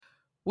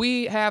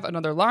We have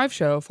another live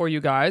show for you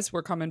guys.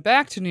 We're coming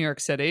back to New York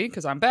City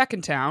because I'm back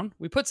in town.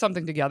 We put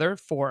something together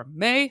for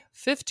May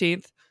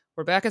 15th.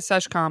 We're back at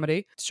Sesh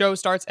Comedy. The show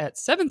starts at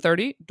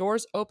 7:30.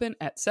 Doors open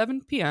at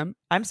 7 p.m.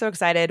 I'm so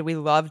excited. We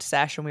loved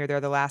Sesh when we were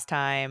there the last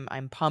time.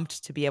 I'm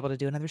pumped to be able to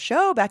do another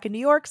show back in New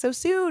York so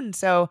soon.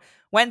 So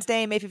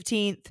Wednesday, May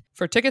 15th.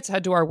 For tickets,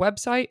 head to our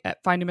website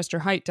at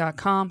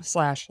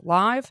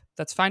findingmrheight.com/live.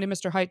 That's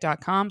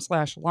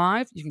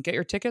findingmrheight.com/live. You can get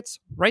your tickets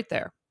right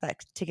there.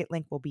 That ticket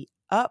link will be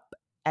up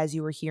as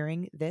you were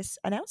hearing this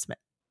announcement.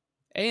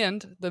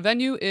 And the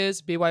venue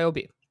is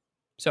BYOB.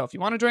 So if you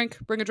want a drink,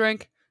 bring a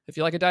drink. If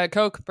you like a Diet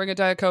Coke, bring a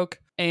Diet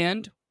Coke.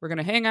 And we're going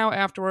to hang out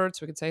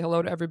afterwards. We can say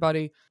hello to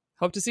everybody.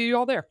 Hope to see you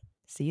all there.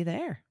 See you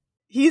there.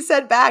 He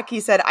said back,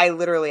 I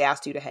literally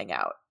asked you to hang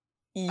out.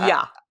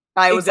 Yeah.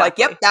 I was like,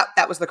 yep,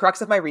 that was the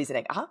crux of my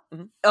reasoning.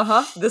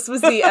 This was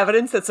the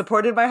evidence that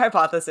supported my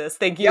hypothesis.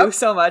 Thank you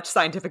so much,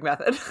 scientific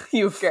method.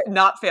 You've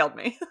not failed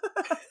me.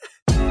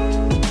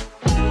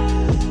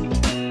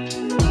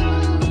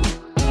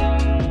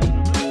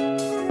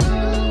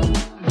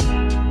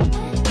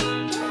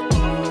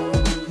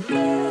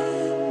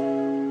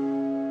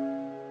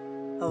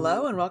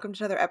 Hello and welcome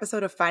to another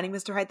episode of Finding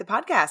Mr. Height, the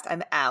podcast.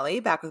 I'm Allie,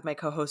 back with my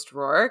co-host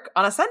Rourke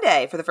on a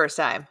Sunday for the first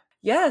time.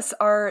 Yes,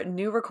 our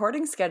new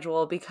recording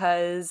schedule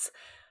because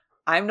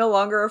I'm no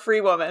longer a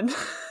free woman.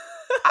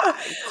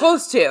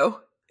 Close to.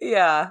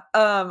 Yeah.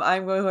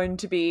 I'm going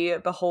to be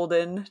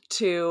beholden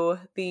to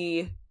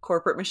the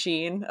corporate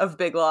machine of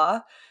Big Law.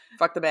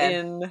 Fuck the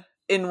man.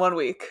 In 1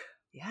 week.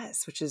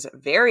 Yes, which is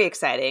very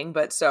exciting.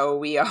 But so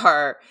we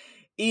are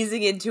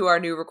easing into our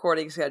new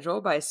recording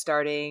schedule by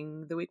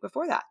starting the week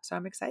before that. So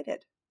I'm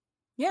excited.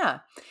 Yeah.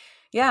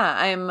 Yeah.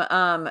 I'm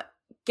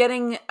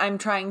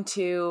trying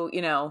to,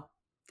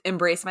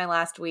 embrace my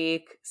last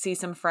week, see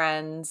some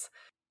friends,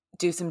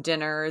 do some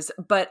dinners.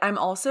 But I'm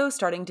also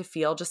starting to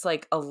feel just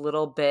like a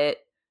little bit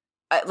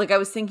like I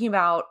was thinking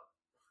about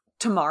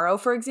tomorrow,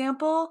 for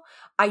example.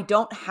 I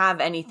don't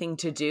have anything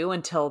to do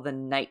until the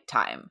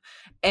nighttime.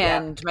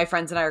 And my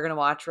friends and I are going to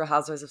watch Real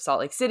Housewives of Salt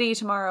Lake City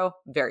tomorrow.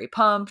 Very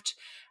pumped.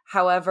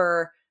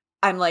 However,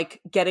 I'm like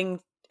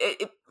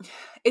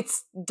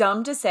it's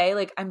dumb to say,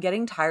 like, I'm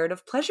getting tired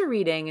of pleasure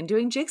reading and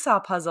doing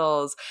jigsaw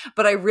puzzles,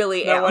 but I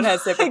really am. No one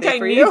has sympathy like,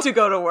 for I you. need to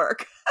go to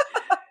work.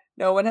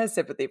 No one has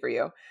sympathy for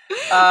you.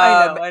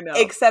 I know.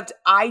 Except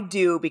I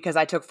do, because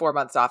I took 4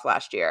 months off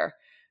last year.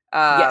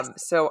 Yes.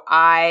 So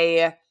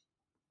I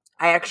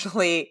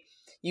actually,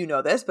 you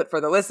know this, but for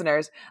the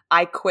listeners,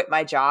 I quit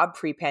my job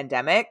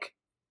pre-pandemic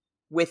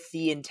with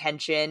the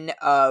intention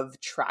of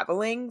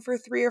traveling for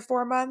 3 or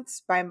 4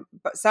 months,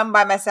 some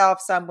by myself,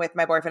 some with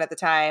my boyfriend at the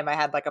time. I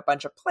had like a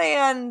bunch of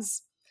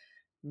plans,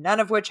 none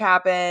of which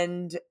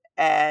happened.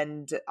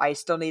 And I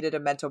still needed a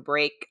mental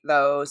break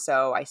though.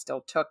 So I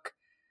still took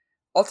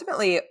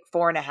ultimately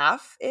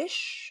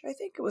 4.5-ish. I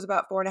think it was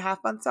about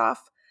 4.5 months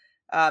off.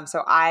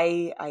 So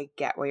I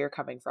get where you're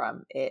coming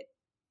from. It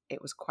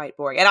was quite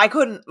boring. And I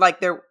couldn't, like,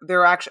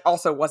 there actually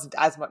also wasn't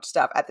as much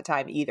stuff at the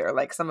time either.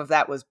 Like, some of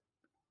that was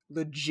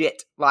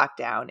legit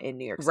lockdown in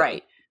New York City.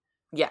 Right.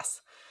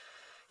 Yes.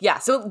 Yeah.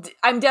 So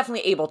I'm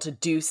definitely able to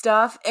do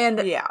stuff. And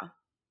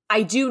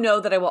I do know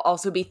that I will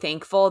also be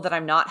thankful that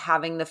I'm not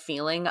having the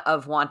feeling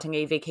of wanting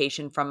a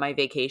vacation from my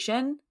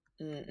vacation,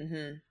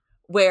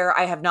 where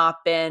I have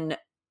not been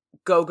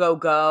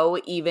go,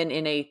 even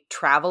in a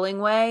traveling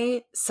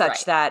way,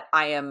 such that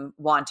I am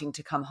wanting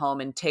to come home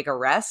and take a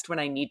rest when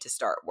I need to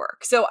start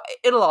work. So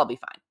it'll all be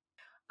fine.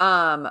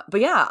 But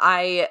yeah,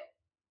 I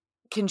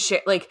can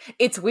share, like,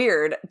 it's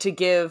weird to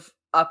give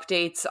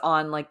updates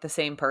on like the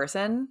same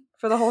person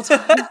for the whole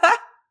time.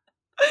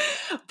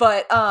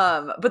 but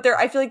there,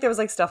 I feel like there was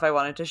like stuff I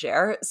wanted to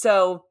share.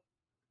 So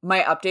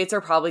my updates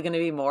are probably going to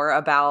be more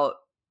about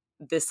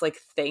this like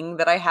thing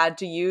that I had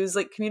to use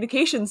like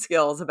communication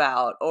skills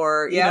about,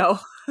 or, you know,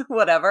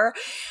 whatever.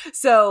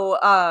 So,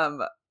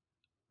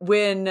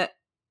 when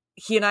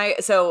he and I,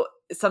 so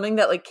something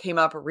that like came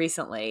up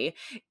recently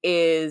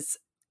is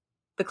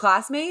the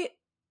classmate.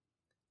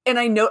 And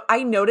I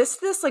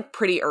noticed this like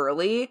pretty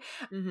early.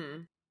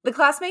 The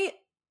classmate,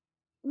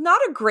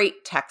 not a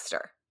great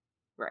texter.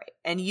 Right.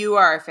 And you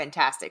are a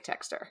fantastic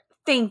texter.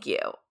 Thank you.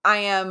 I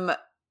am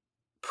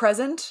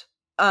present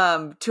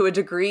to a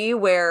degree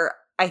where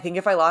I think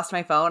if I lost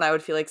my phone, I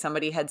would feel like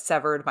somebody had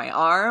severed my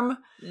arm.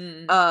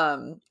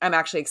 I'm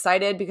actually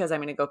excited because I'm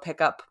going to go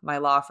pick up my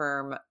law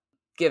firm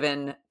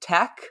Given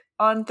Tech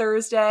on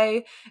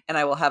Thursday, and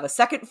I will have a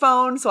second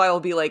phone, so I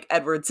will be like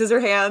Edward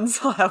Scissorhands.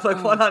 I'll have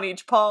like one on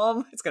each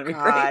palm. It's gonna be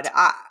great.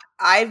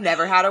 I've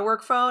never had a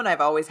work phone.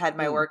 I've always had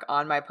my work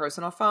on my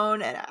personal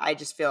phone, and I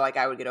just feel like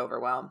I would get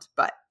overwhelmed.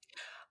 But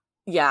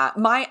yeah,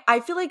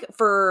 I feel like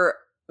for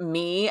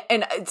me,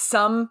 and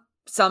some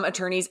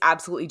attorneys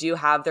absolutely do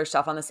have their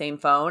stuff on the same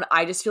phone.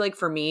 I just feel like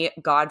for me,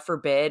 God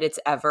forbid it's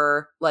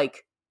ever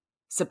like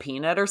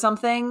subpoenaed or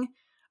something,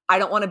 I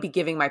don't want to be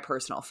giving my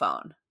personal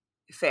phone.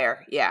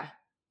 Fair, yeah.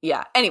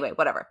 Yeah. Anyway,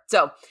 whatever.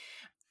 So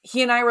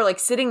he and I were like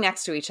sitting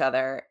next to each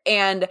other,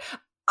 and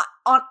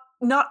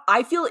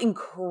I feel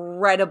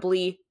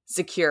incredibly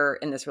secure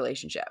in this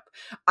relationship.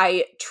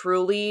 I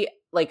truly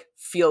like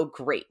feel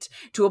great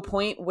to a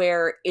point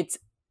where it's,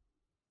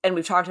 and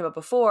we've talked about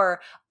before,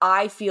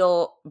 I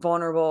feel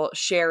vulnerable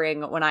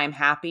sharing when I'm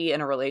happy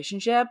in a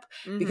relationship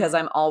because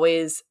I'm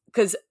always,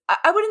 because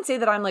I wouldn't say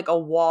that I'm like a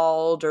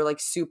walled or like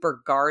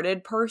super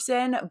guarded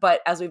person,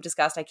 but as we've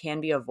discussed, I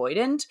can be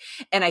avoidant.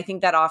 And I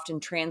think that often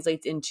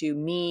translates into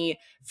me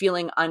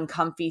feeling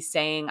uncomfy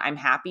saying I'm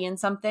happy in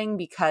something,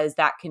 because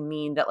that can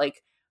mean that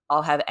like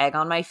I'll have egg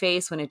on my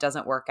face when it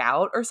doesn't work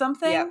out or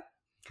something. Yep.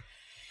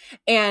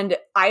 And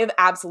I have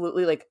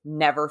absolutely like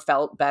never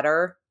felt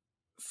better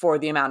for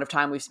the amount of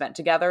time we've spent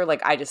together.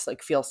 Like I just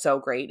like feel so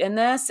great in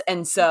this.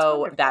 And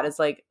so that is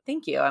like,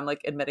 thank you. I'm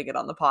like admitting it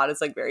on the pod.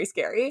 It's like very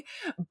scary.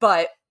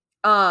 But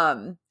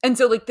and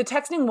so like the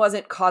texting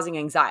wasn't causing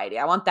anxiety.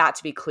 I want that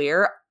to be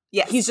clear.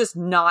 Yes. He's just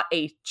not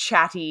a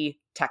chatty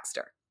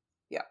texter.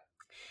 Yeah.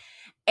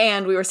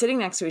 And we were sitting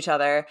next to each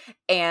other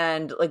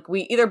and like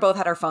we either both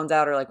had our phones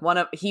out or like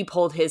he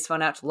pulled his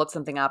phone out to look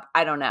something up.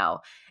 I don't know.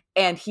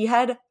 And he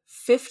had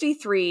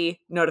 53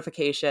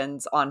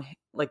 notifications on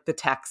like the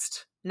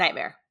text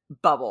nightmare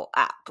bubble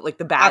app, like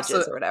the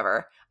badges or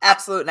whatever.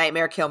 Absolute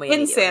nightmare. Kill me.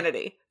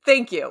 Insanity.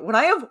 Thank you. When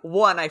I have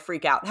one, I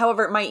freak out.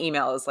 However, my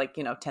email is like,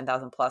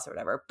 10,000 plus or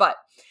whatever. But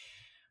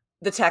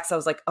the text, I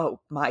was like,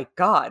 oh my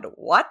God,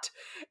 what?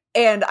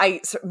 And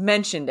I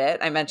mentioned it.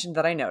 I mentioned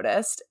that I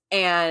noticed.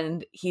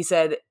 And he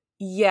said,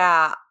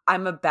 yeah,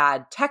 I'm a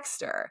bad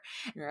texter.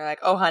 You're like,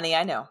 oh, honey,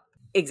 I know.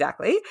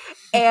 Exactly.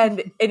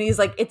 And he's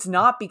like, it's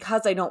not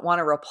because I don't want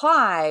to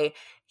reply.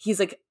 He's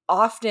like,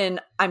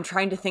 often I'm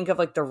trying to think of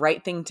like the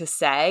right thing to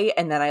say.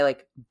 And then I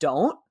like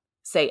don't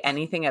say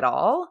anything at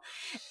all.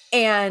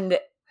 And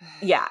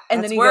yeah.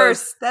 And then he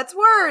goes, that's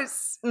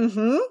worse.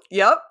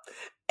 Yep.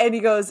 And he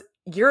goes,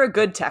 you're a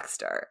good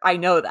texter. I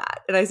know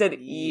that. And I said,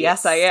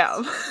 yes, I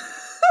am.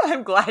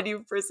 I'm glad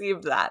you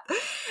perceived that.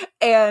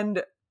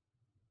 And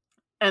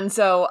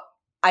so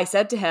I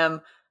said to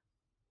him,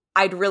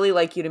 I'd really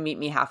like you to meet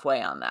me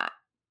halfway on that.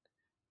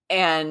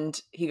 And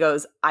he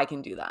goes, I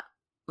can do that.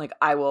 Like,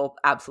 I will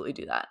absolutely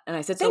do that. And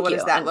I said, thank you. So what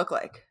does that look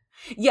like?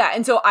 Yeah.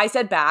 And so I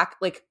said back,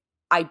 like,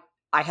 I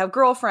have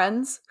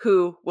girlfriends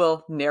who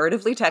will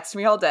narratively text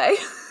me all day.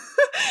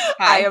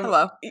 Hi,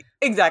 hello.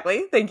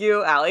 Exactly. Thank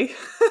you, Allie.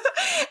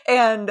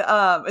 And so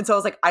I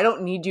was like, I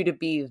don't need you to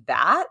be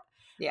that.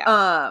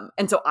 Yeah.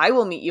 And so I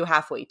will meet you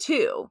halfway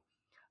too.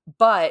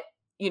 But,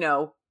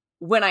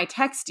 when I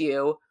text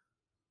you,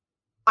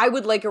 I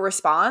would like a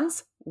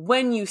response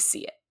when you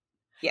see it.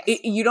 Yes.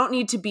 You don't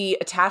need to be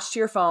attached to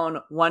your phone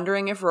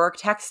wondering if Rourke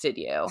texted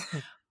you.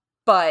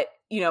 But,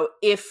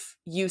 if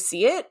you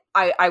see it,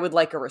 I would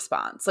like a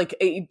response. Like,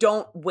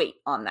 don't wait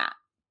on that.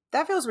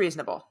 That feels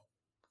reasonable.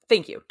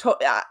 Thank you.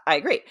 I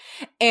agree.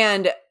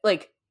 And,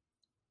 like,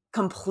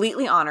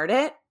 completely honored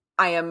it.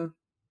 I am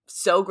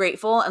so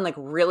grateful and, like,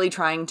 really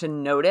trying to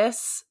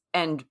notice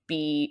and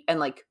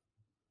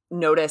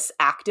notice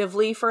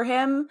actively for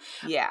him.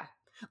 Yeah.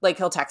 Like,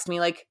 he'll text me,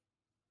 like,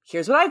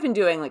 here's what I've been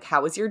doing. Like,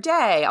 how was your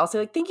day? I'll say,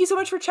 like, thank you so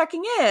much for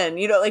checking in,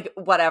 like,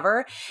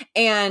 whatever.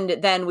 And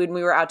then when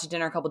we were out to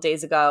dinner a couple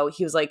days ago,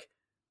 he was like,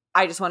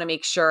 I just want to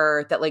make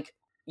sure that, like,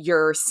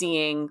 you're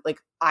seeing, like,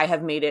 I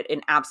have made it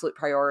an absolute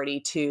priority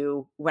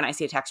to, when I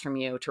see a text from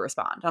you, to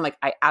respond. And I'm like,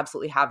 I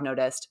absolutely have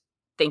noticed.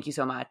 Thank you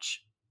so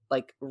much.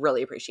 Like,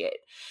 really appreciate.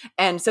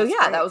 And so, That's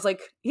great. that was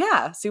like,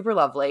 yeah, super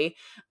lovely.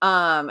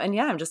 And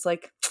yeah, I'm just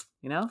like,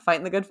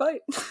 fighting the good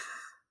fight.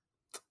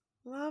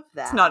 Love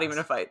that. It's not even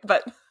a fight,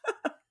 but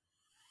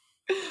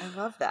I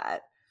love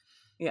that.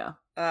 Yeah.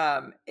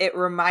 It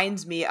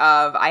reminds me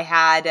of, I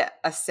had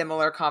a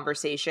similar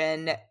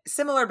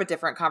but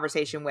different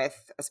conversation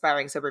with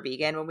aspiring sober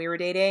vegan when we were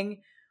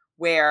dating,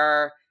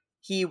 where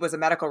he was a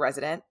medical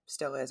resident,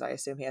 still is. I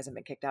assume he hasn't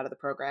been kicked out of the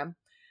program.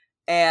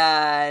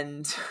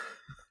 And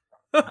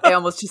I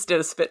almost just did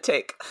a spit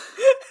take.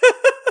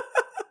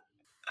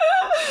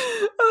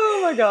 Oh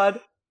my God.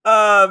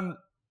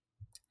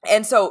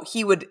 And so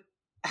he would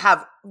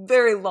have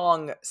very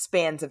long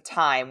spans of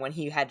time when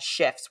he had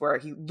shifts where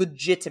he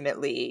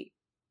legitimately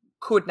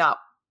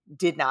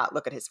did not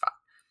look at his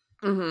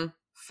phone. Mm-hmm.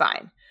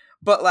 Fine.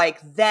 But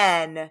like,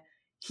 then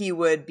he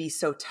would be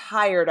so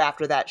tired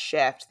after that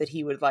shift that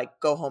he would like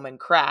go home and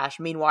crash.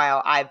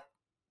 Meanwhile, I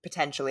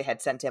potentially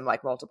had sent him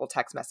like multiple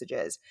text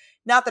messages.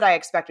 Not that I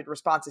expected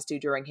responses to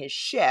during his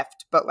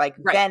shift, but like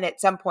then at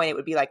some point it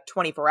would be like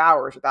 24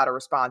 hours without a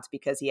response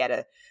because he had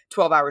a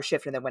 12-hour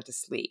shift and then went to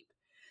sleep.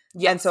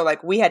 Yeah. And so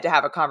like we had to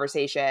have a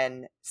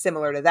conversation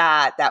similar to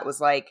that. That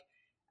was like,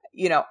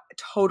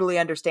 totally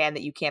understand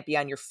that you can't be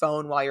on your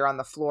phone while you're on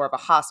the floor of a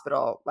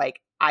hospital.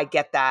 Like, I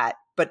get that.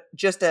 But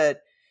just a,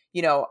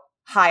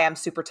 hi, I'm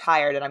super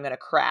tired and I'm going to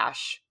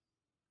crash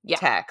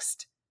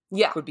text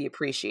would be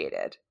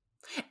appreciated.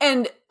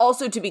 And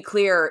also, to be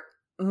clear,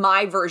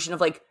 my version of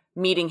like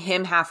meeting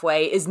him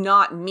halfway is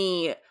not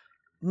me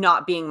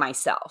not being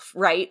myself,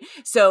 right?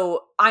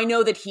 So I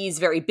know that he's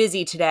very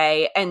busy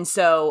today. And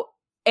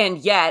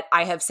yet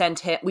I have sent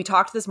him, we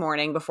talked this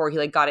morning before he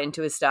like got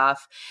into his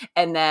stuff.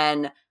 And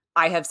then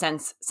I have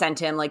since sent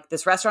him like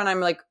this restaurant I'm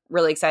like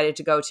really excited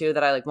to go to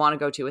that I like want to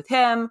go to with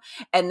him.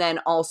 And then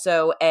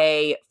also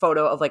a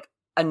photo of like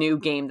a new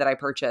game that I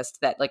purchased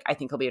that like I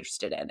think he'll be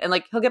interested in. And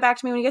like he'll get back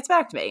to me when he gets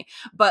back to me.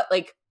 But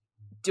like,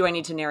 do I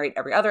need to narrate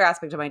every other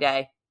aspect of my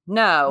day?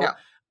 No.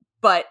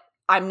 But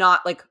I'm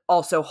not like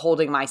also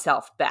holding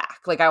myself back.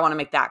 Like I want to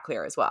make that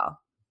clear as well.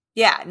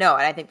 Yeah, no,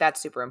 and I think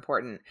that's super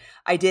important.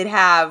 I did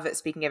have,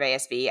 speaking of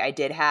ASV, I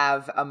did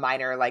have a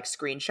minor like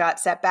screenshot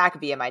setback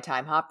via my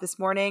time hop this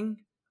morning.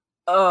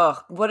 Ugh,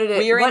 what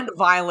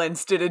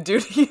violence did it do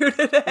to you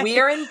today? We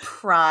are in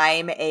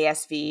prime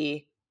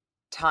ASV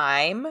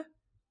time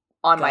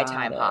on my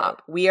time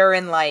hop. We are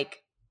in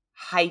like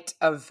height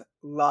of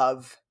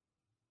love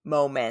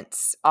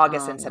moments.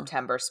 August and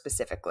September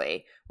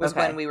specifically was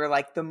when we were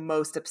like the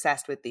most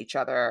obsessed with each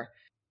other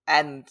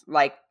and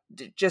like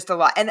just a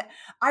lot. And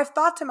I've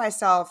thought to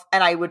myself,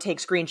 and I would take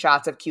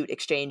screenshots of cute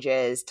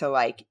exchanges to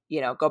like,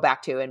 you know, go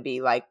back to and be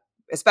like,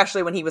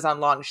 especially when he was on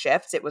long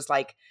shifts, it was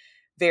like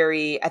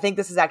I think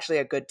this is actually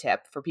a good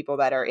tip for people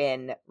that are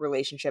in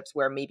relationships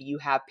where maybe you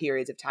have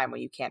periods of time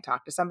when you can't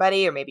talk to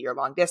somebody, or maybe you're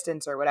long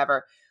distance or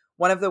whatever.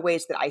 One of the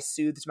ways that I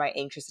soothed my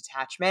anxious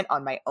attachment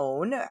on my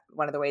own,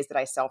 one of the ways that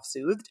I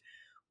self-soothed,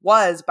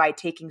 was by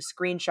taking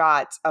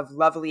screenshots of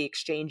lovely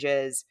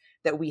exchanges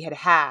that we had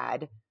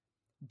had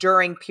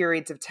during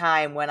periods of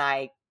time when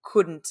I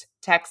couldn't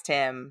text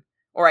him,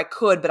 or I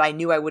could, but I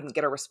knew I wouldn't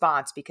get a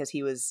response because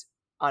he was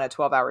on a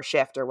 12-hour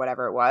shift or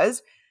whatever it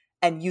was,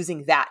 and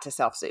using that to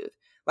self-soothe.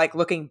 Like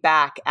looking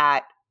back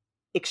at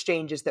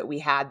exchanges that we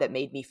had that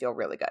made me feel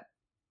really good.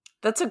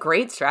 That's a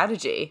great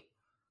strategy.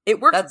 It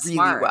works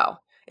really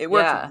well. It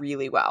works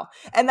really well.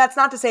 And that's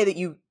not to say that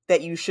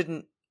you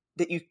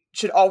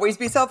should always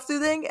be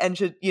self-soothing and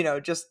should, you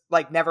know, just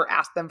like never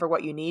ask them for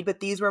what you need.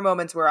 But these were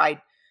moments where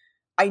I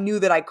knew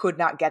that I could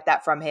not get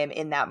that from him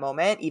in that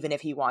moment, even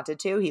if he wanted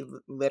to. He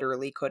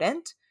literally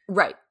couldn't.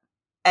 Right.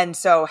 And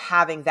so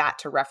having that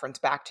to reference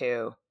back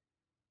to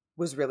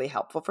was really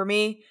helpful for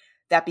me.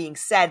 That being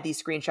said,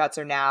 these screenshots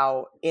are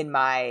now in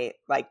my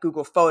like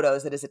Google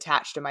Photos that is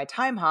attached to my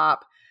time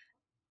hop.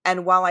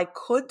 And while I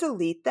could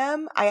delete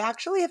them, I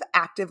actually have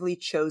actively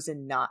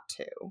chosen not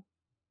to.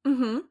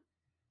 Mm-hmm.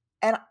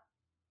 And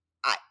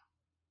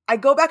I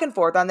go back and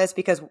forth on this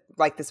because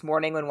like this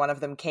morning when one of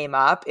them came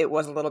up, it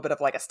was a little bit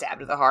of like a stab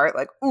to the heart,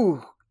 like,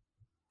 ooh.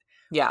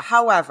 Yeah.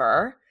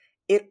 However,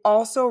 it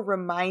also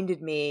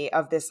reminded me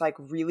of this like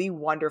really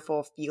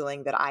wonderful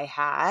feeling that I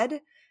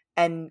had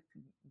and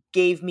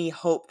gave me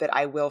hope that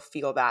I will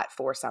feel that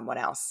for someone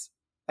else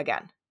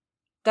again.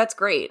 That's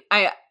great.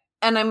 I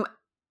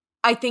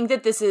think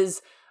that this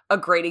is a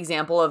great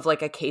example of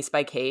like a case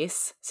by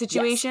case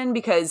situation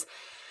because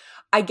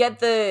I get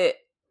the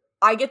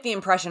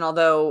impression,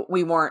 although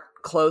we weren't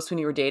close when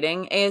you were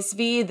dating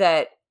ASV,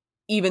 that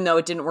even though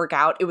it didn't work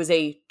out, it was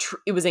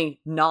a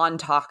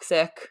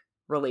non-toxic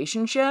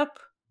relationship.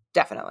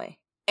 Definitely.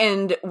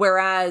 And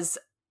whereas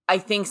I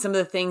think some of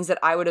the things that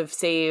I would have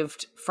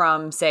saved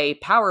from, say,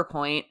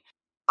 PowerPoint,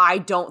 I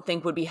don't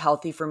think would be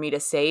healthy for me to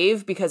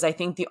save, because I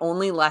think the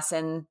only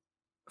lesson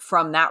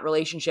from that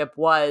relationship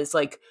was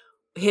like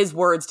his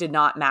words did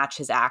not match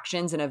his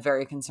actions in a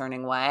very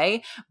concerning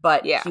way,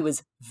 but he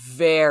was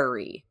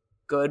very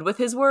good with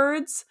his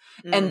words.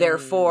 And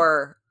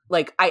therefore,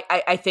 like,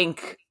 I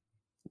think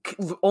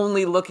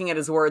only looking at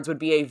his words would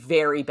be a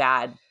very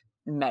bad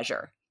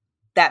measure.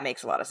 That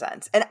makes a lot of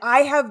sense. And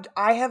I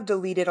have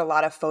deleted a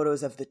lot of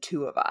photos of the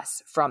two of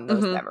us from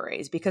those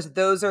memories because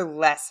those are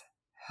less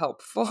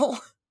helpful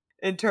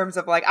in terms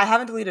of like, I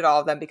haven't deleted all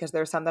of them because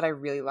there are some that I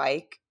really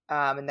like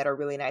and that are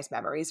really nice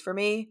memories for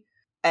me.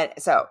 And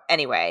so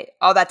anyway,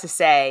 all that to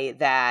say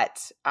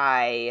that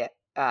I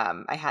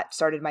had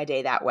started my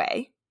day that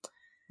way.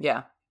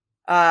 Yeah.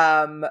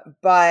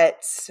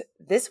 But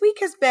this week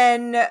has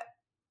been a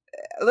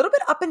little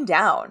bit up and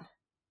down,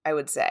 I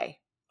would say.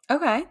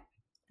 Okay.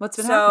 What's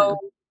been happening?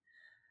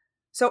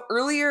 So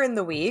earlier in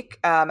the week,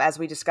 as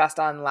we discussed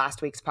on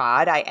last week's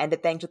pod, I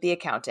ended things with the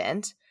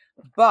accountant,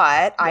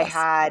 but I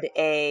had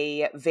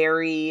a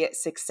very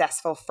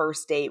successful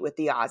first date with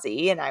the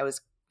Aussie, and I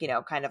was, you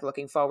know, kind of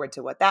looking forward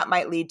to what that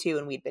might lead to,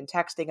 and we'd been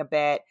texting a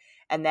bit,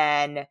 and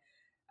then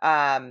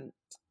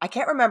I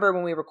can't remember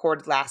when we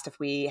recorded last if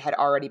we had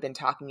already been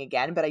talking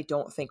again, but I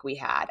don't think we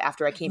had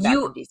after I came back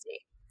from DC.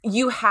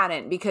 You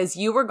hadn't, because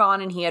you were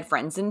gone and he had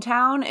friends in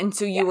town. And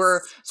so you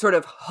were sort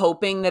of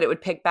hoping that it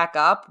would pick back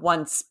up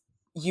once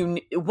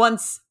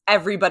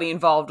everybody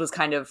involved was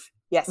kind of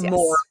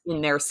more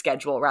in their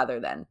schedule rather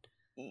than.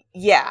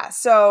 Yeah.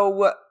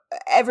 So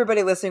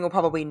everybody listening will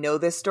probably know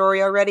this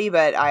story already,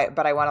 but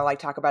I want to like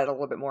talk about it a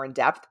little bit more in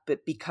depth,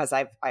 but because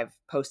I've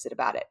posted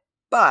about it.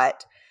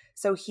 But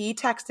so he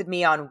texted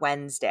me on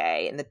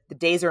Wednesday, and the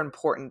days are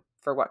important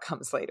for what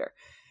comes later.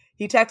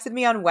 He texted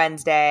me on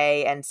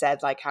Wednesday and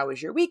said, like, how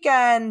was your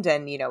weekend?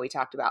 And, you know, we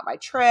talked about my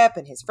trip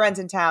and his friends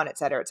in town, et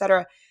cetera, et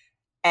cetera.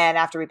 And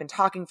after we'd been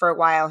talking for a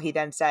while, he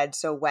then said,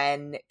 so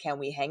when can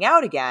we hang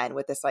out again,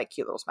 with this like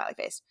cute little smiley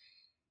face?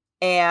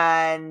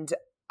 And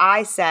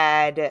I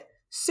said,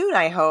 soon,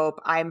 I hope.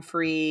 I'm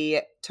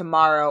free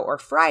tomorrow or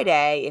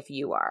Friday if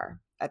you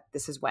are.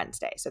 This is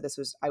Wednesday. So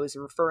I was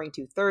referring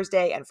to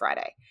Thursday and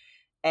Friday.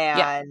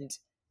 And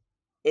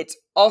it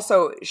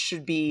also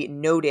should be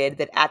noted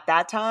that at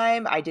that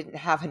time, I didn't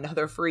have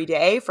another free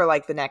day for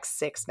like the next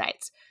 6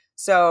 nights.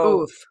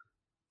 So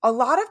a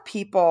lot of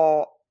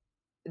people,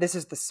 this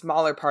is the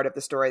smaller part of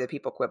the story that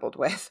people quibbled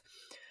with,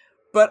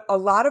 but a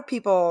lot of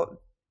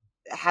people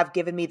have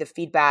given me the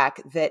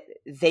feedback that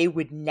they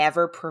would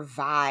never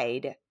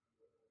provide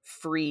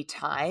free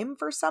time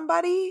for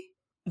somebody.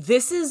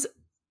 This is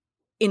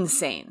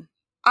insane.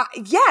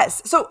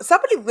 Yes. So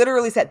somebody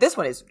literally said, this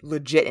one is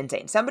legit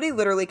insane. Somebody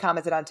literally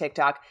commented on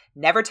TikTok,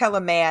 never tell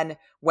a man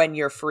when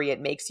you're free. It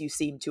makes you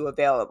seem too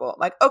available.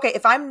 Like, okay,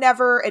 if I'm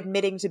never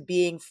admitting to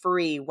being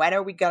free, when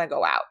are we going to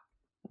go out?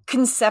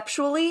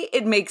 Conceptually,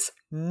 it makes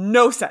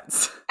no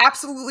sense.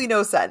 Absolutely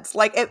no sense.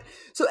 Like, and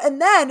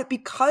then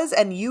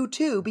and you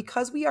too,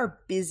 because we are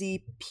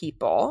busy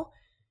people,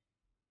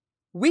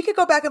 we could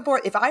go back and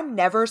forth. If I'm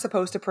never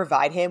supposed to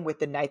provide him with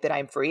the night that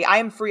I'm free, I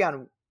am free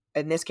on,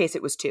 in this case,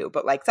 it was 2,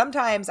 but like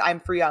sometimes I'm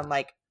free on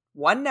like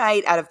 1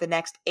 night out of the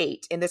next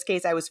 8. In this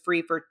case, I was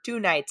free for 2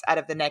 nights out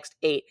of the next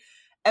 8.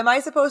 Am I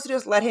supposed to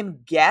just let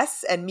him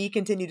guess and me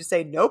continue to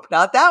say, nope,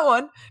 not that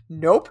one.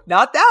 Nope,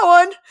 not that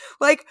one.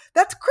 Like,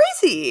 that's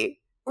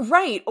crazy.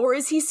 Right. Or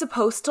is he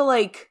supposed to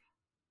like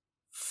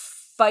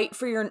fight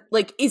for your,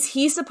 like, is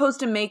he supposed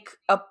to make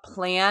a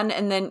plan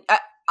and then,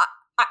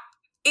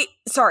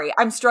 sorry,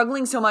 I'm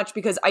struggling so much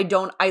because I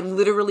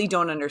literally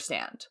don't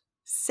understand.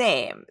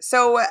 Same.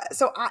 So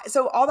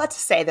all that to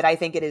say that I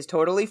think it is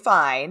totally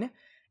fine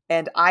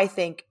and I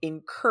think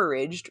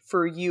encouraged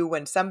for you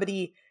when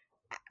somebody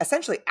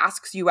essentially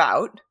asks you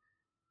out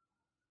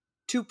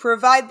to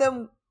provide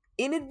them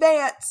in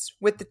advance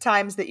with the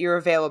times that you're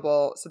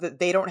available so that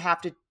they don't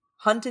have to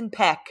hunt and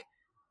peck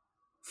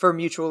for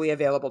mutually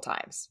available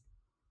times.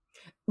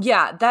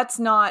 Yeah, that's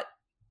not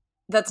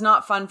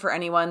fun for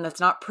anyone.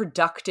 That's not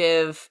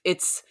productive.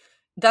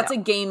 That's a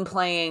game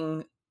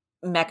playing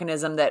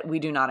mechanism that we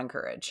do not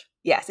encourage.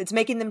 Yes, it's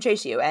making them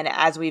chase you. And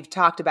as we've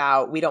talked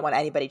about, we don't want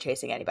anybody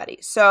chasing anybody.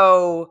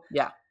 So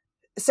yeah.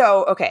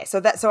 So okay,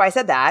 so I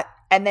said that,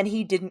 and then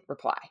he didn't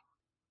reply.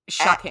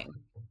 Shocking.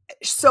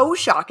 So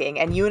shocking.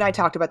 And you and I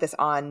talked about this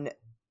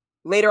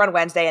later on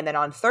Wednesday, and then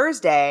on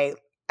Thursday,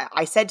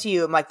 I said to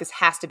you, I'm like, this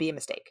has to be a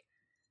mistake.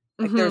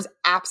 Like, there's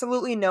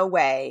absolutely no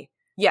way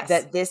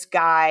that this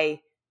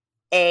guy,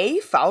 A,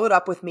 followed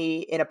up with me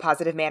in a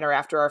positive manner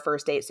after our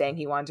first date saying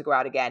he wanted to go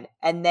out again,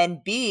 and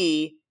then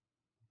B,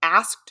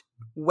 asked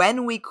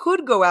when we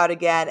could go out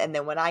again, and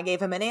then when I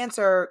gave him an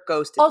answer,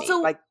 ghosted me.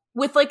 Also, like,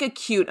 with like a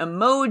cute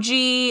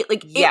emoji,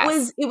 like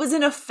it was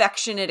an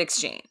affectionate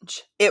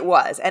exchange. It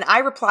was. And I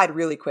replied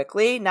really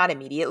quickly, not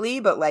immediately,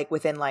 but like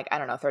within like, I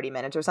don't know, 30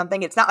 minutes or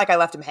something. It's not like I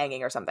left him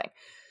hanging or something.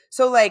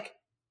 So like,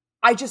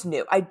 I just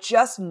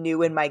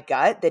knew in my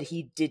gut that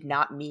he did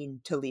not mean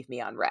to leave me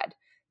on red.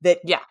 That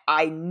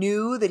I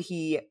knew that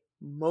he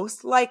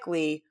most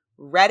likely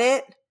read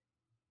it,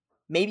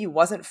 maybe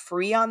wasn't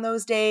free on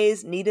those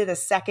days, needed a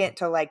second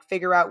to like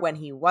figure out when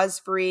he was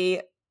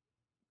free,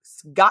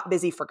 got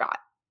busy, forgot.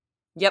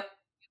 Yep.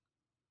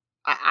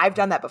 I've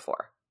done that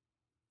before.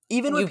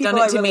 Even with You've people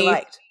done it I really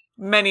liked.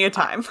 Many a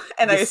time.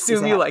 And I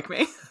assume you like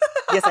me.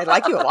 Yes, I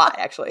like you a lot,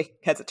 actually,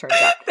 as it turns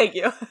out. Thank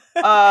you.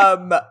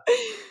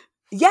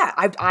 Yeah,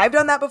 I've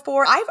done that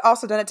before. I've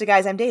also done it to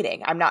guys I'm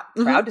dating. I'm not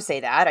proud to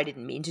say that. I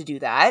didn't mean to do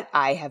that.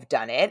 I have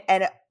done it.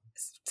 And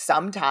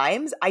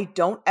sometimes I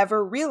don't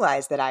ever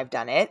realize that I've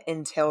done it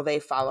until they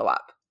follow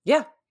up.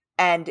 Yeah.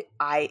 And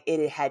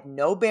it had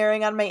no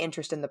bearing on my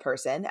interest in the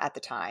person at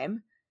the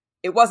time.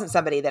 It wasn't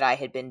somebody that I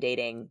had been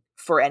dating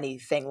for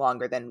anything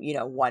longer than,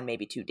 1,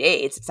 maybe 2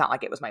 dates. It's not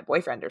like it was my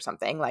boyfriend or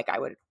something. Like, I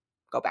would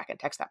go back and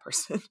text that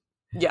person.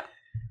 Yeah.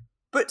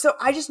 But so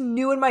I just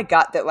knew in my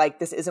gut that like,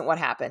 this isn't what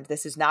happened.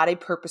 This is not a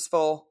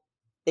purposeful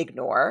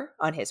ignore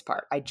on his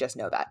part. I just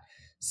know that.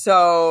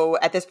 So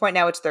at this point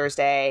now it's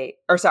Thursday,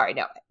 or sorry,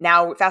 no.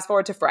 Now fast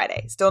forward to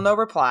Friday, still no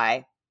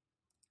reply.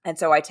 And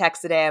so I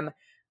texted him,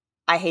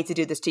 I hate to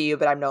do this to you,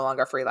 but I'm no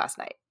longer free last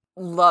night.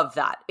 Love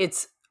that.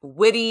 It's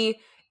witty.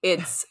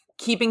 It's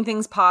keeping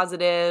things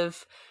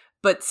positive,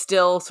 but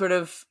still sort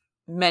of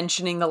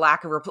mentioning the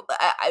lack of reply.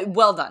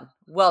 Well done.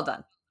 Well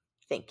done.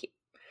 Thank you.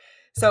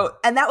 So,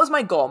 and that was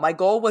my goal. My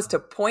goal was to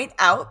point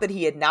out that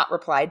he had not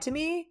replied to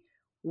me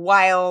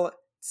while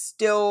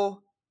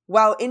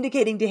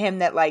indicating to him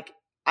that like,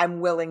 I'm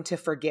willing to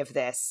forgive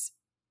this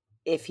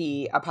if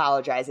he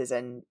apologizes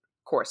and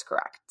course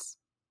corrects.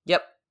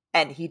 Yep.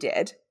 And he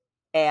did.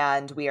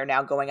 And we are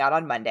now going out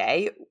on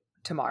Monday,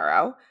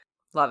 tomorrow.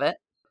 Love it.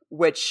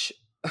 Which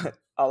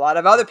a lot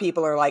of other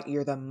people are like,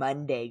 you're the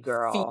Monday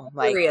girl.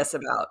 Furious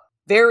about.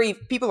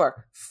 People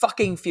are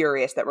fucking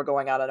furious that we're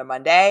going out on a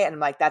Monday. And I'm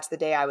like, that's the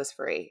day I was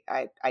free.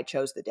 I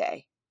chose the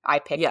day. I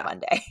picked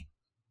Monday.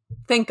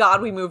 Thank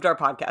God we moved our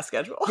podcast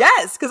schedule.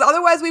 Yes, because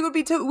otherwise we would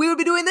be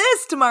doing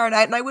this tomorrow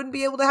night and I wouldn't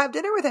be able to have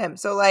dinner with him.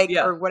 So like,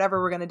 or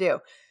whatever we're going to do.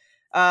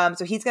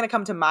 So he's going to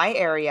come to my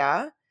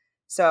area.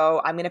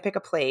 So I'm going to pick a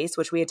place,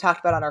 which we had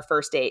talked about on our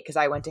first date because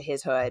I went to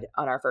his hood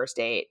on our first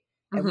date.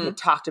 And we had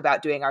talked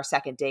about doing our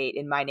second date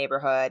in my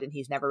neighborhood, and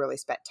he's never really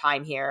spent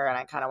time here, and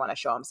I kind of want to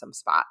show him some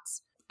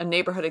spots. A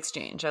neighborhood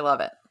exchange. I love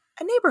it.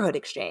 A neighborhood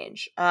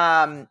exchange.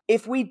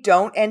 If we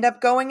don't end up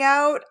going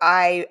out,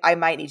 I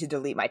might need to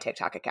delete my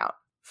TikTok account.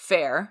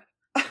 Fair.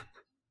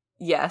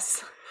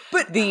 Yes.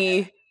 But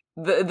the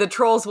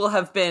trolls will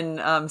have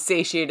been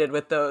satiated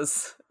with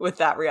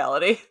that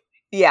reality.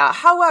 Yeah.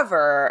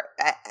 However,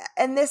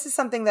 and this is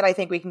something that I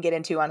think we can get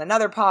into on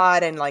another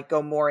pod and like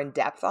go more in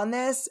depth on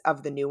this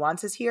of the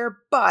nuances here.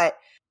 But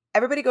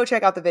everybody go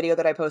check out the video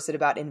that I posted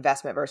about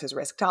investment versus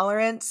risk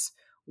tolerance,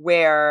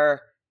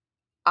 where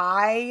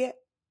I'm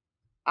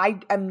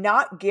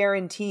not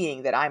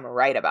guaranteeing that I'm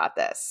right about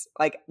this.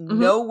 Like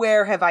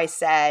nowhere have I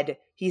said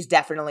he's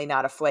definitely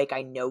not a flake.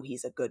 I know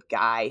he's a good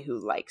guy who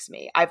likes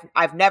me.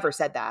 I've never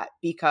said that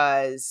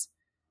because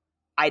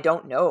I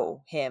don't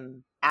know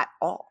him at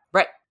all.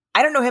 Right.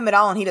 I don't know him at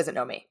all and he doesn't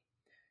know me.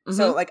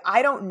 So like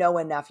I don't know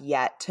enough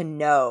yet to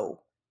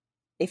know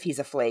if he's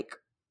a flake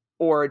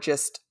or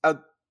just a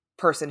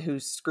person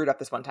who's screwed up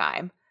this one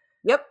time.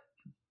 Yep.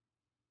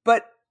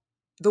 But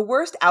the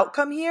worst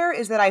outcome here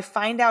is that I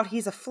find out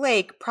he's a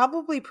flake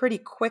probably pretty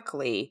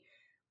quickly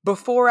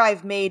before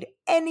I've made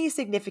any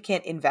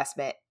significant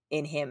investment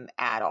in him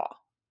at all.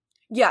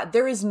 Yeah,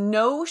 there is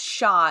no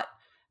shot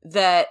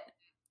that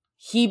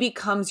he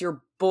becomes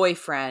your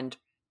boyfriend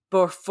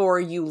before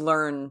you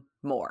learn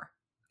more.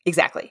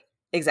 Exactly.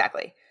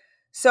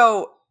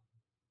 So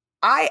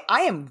I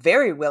am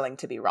very willing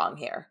to be wrong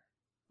here.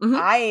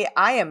 I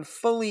am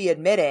fully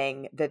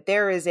admitting that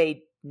there is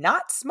a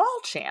not small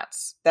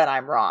chance that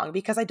I'm wrong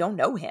because I don't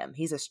know him.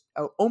 He's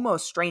a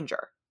almost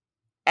stranger.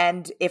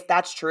 And if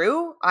that's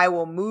true, I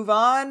will move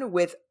on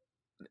with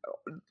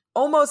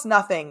almost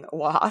nothing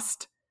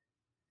lost.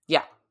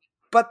 Yeah.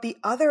 But the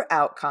other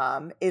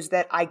outcome is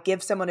that I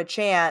give someone a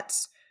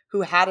chance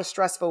who had a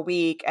stressful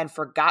week and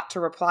forgot to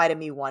reply to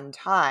me one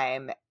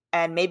time.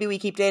 And maybe we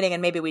keep dating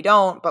and maybe we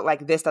don't, but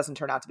like this doesn't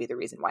turn out to be the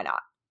reason why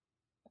not.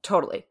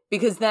 Totally.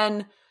 Because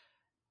then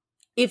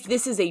if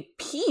this is a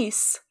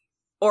piece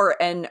or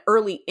an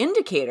early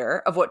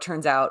indicator of what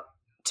turns out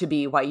to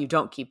be why you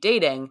don't keep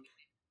dating,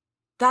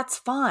 that's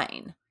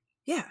fine.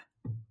 Yeah.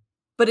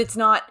 But it's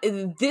not,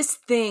 this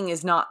thing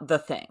is not the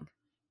thing.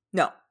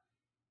 No,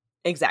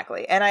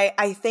 exactly. And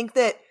I think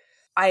that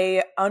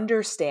I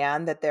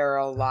understand that there are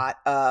a lot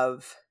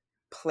of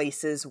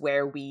places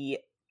where we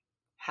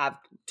have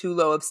too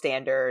low of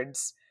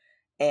standards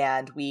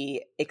and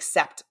we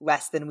accept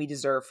less than we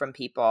deserve from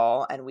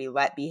people and we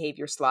let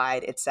behavior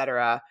slide,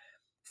 etc.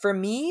 For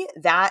me,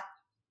 that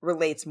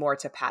relates more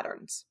to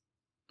patterns.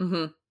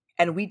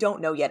 And we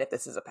don't know yet if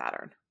this is a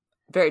pattern.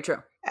 Very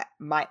true.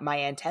 My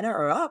antenna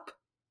are up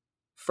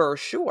for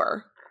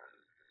sure.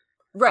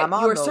 Right.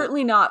 You're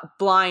certainly not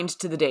blind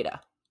to the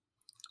data.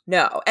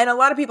 No. And a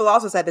lot of people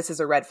also said this is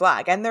a red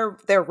flag, and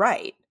they're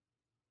right.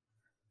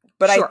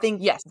 But sure, I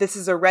think this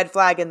is a red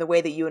flag in the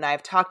way that you and I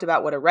have talked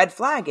about what a red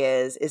flag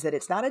is that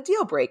it's not a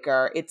deal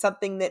breaker. It's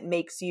something that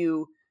makes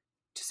you,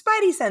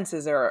 spidey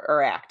senses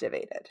are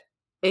activated.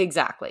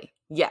 Exactly.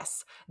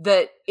 Yes.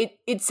 That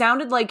it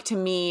sounded like to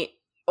me,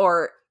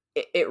 or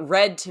it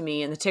read to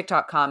me in the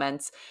TikTok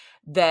comments,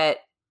 that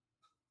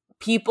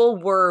people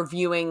were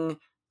viewing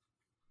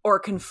or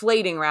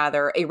conflating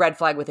rather a red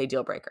flag with a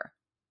deal breaker.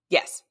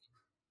 Yes.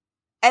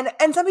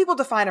 And some people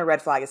define a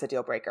red flag as a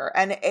deal breaker.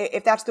 And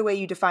if that's the way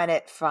you define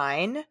it,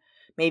 fine.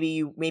 Maybe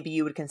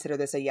you would consider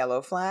this a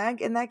yellow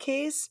flag in that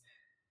case.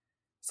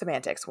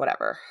 Semantics,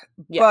 whatever.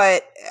 Yeah.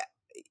 But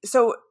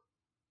so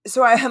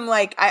I am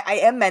like,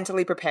 I am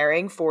mentally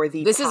preparing for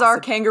the This is our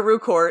kangaroo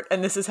court,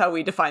 and this is how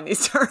we define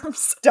these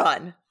terms.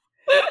 Done.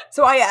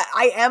 So I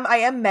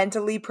am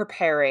mentally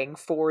preparing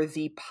for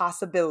the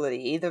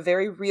possibility, the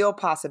very real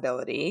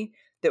possibility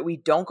that we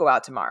don't go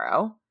out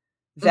tomorrow,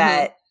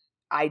 that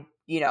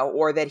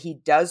or that he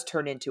does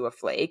turn into a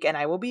flake. And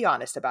I will be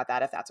honest about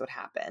that if that's what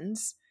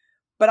happens.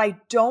 But I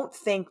don't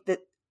think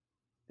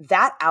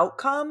that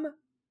outcome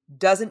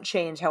doesn't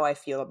change how I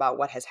feel about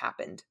what has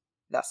happened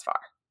thus far.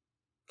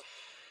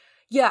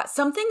 Yeah,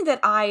 something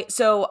that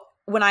so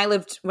when I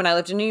lived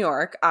in New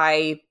York,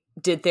 I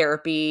did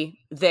therapy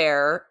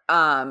there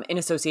in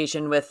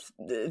association with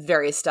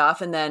various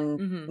stuff, and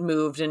then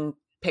moved and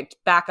picked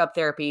back up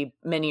therapy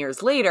many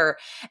years later.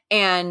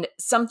 And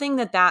something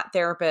that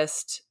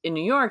therapist in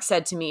New York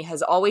said to me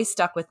has always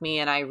stuck with me,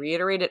 and I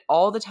reiterate it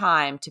all the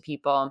time to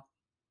people,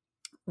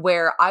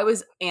 where I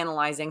was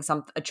analyzing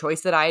a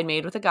choice that I had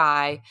made with a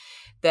guy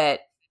that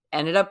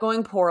ended up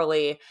going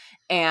poorly,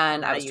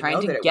 and I was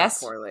trying to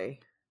guess poorly.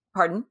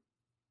 Pardon?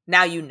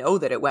 Now you know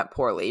that it went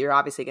poorly. You're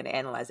obviously going to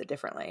analyze it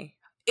differently.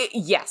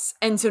 Yes.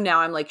 And so now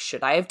I'm like,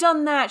 should I have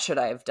done that? Should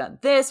I have done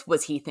this?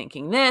 Was he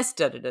thinking this?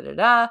 Da da da da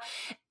da.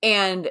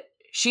 And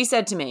she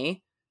said to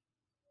me,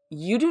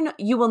 you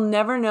will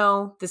never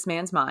know this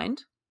man's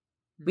mind.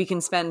 We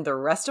can spend the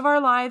rest of our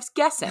lives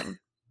guessing.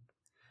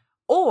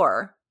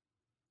 Or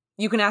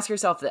you can ask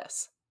yourself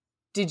this: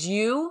 did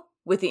you,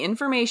 with the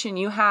information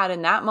you had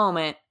in that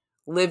moment,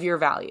 live your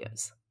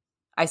values?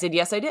 I said,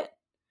 yes, I did.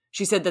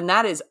 She said, then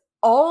that is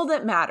all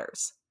that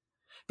matters,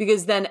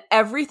 because then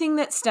everything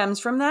that stems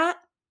from that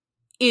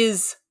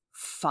is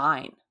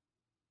fine.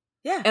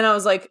 Yeah. And I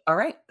was like, all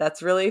right,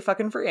 that's really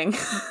fucking freeing.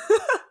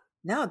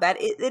 No,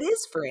 it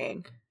is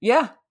freeing.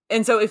 Yeah.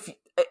 And so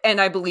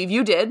and I believe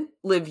you did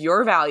live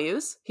your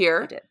values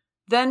here, I did.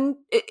 Then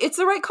it's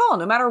the right call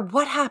no matter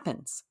what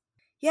happens.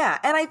 Yeah.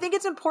 And I think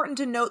it's important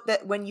to note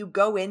that when you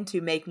go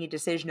into making a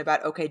decision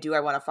about, okay, do I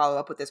want to follow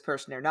up with this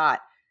person or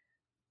not?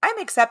 I'm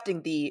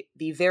accepting the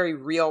very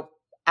real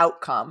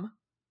outcome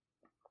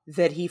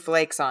that he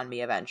flakes on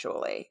me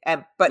eventually.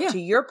 But to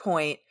your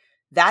point,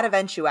 that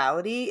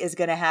eventuality is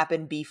going to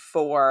happen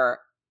before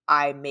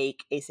I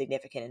make a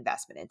significant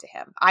investment into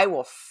him. I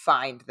will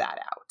find that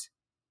out.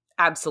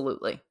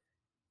 Absolutely.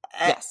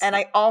 Yes. And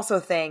I also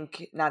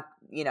think, not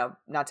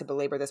to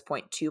belabor this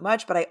point too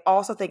much, but I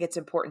also think it's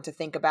important to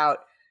think about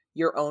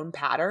your own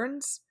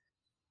patterns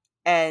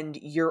and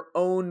your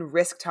own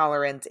risk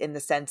tolerance in the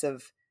sense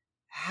of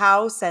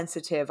how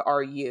sensitive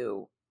are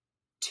you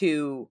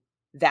to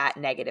that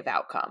negative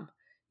outcome?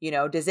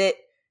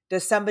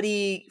 Does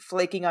somebody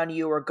flaking on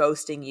you or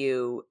ghosting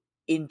you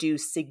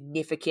induce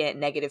significant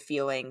negative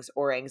feelings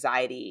or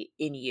anxiety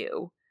in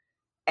you?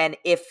 And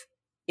if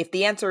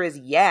the answer is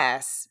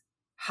yes,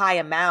 high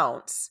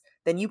amounts,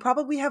 then you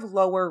probably have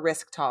lower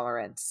risk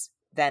tolerance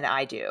than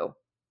I do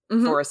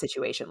for a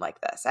situation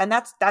like this. And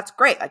that's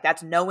great. Like,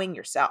 that's knowing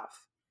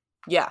yourself.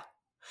 Yeah.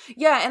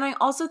 Yeah. And I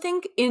also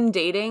think in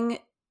dating,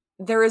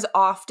 there is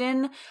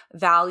often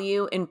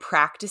value in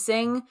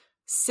practicing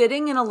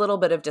sitting in a little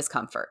bit of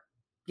discomfort.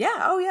 Yeah.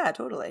 Oh, yeah,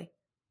 totally.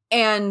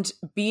 And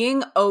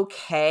being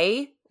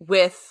okay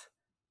with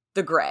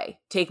the gray,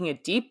 taking a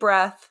deep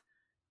breath.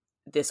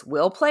 This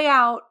will play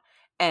out.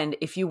 And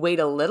if you wait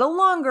a little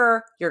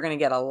longer, you're going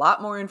to get a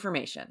lot more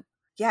information.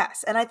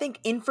 Yes. And I think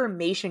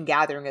information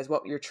gathering is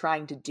what you're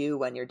trying to do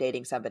when you're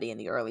dating somebody in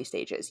the early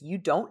stages. You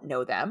don't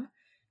know them.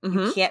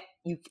 You can't,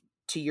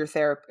 to your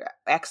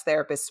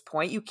ex-therapist's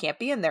point, you can't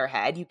be in their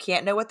head. You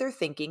can't know what they're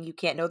thinking. You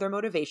can't know their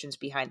motivations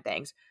behind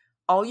things.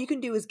 All you can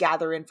do is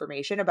gather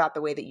information about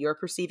the way that you're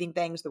perceiving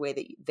things, the way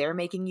that they're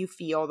making you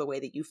feel, the way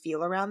that you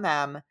feel around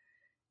them.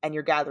 And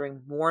you're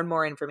gathering more and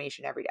more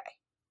information every day.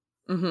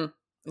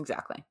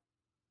 Exactly.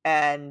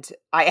 And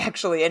I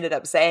actually ended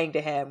up saying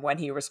to him when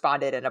he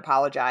responded and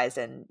apologized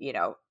and,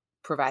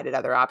 provided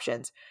other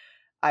options,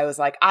 I was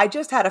like, I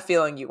just had a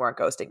feeling you weren't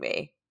ghosting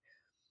me.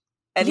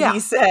 And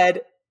he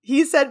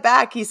said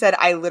back,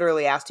 I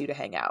literally asked you to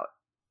hang out.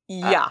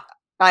 Yeah.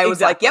 I was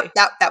like, yep,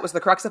 that was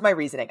the crux of my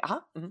reasoning.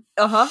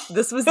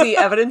 This was the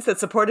evidence that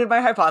supported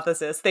my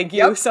hypothesis. Thank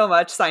you so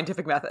much,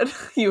 scientific method.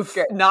 You've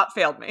not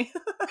failed me.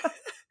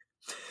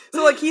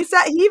 So he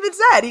even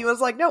said, he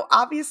was like, no,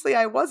 obviously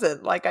I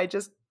wasn't. Like, I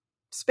just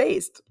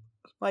spaced.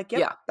 Like,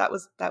 yep, that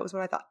was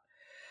what I thought.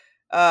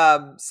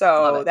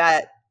 So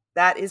that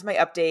is my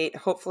update.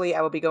 Hopefully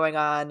I will be going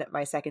on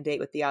my second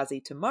date with the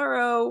Aussie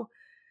tomorrow.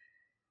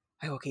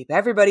 I will keep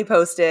everybody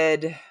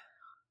posted.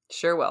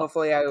 Sure will.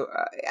 Hopefully I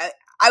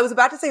was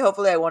about to say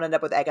hopefully I won't end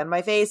up with egg on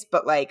my face,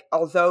 but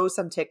although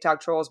some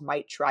TikTok trolls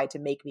might try to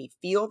make me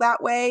feel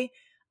that way,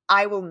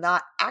 I will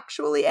not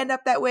actually end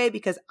up that way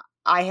because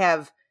I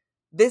have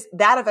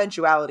that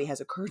eventuality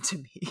has occurred to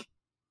me.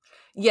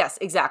 Yes,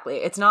 exactly.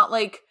 It's not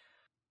like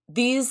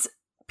these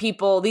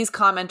people, these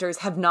commenters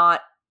have not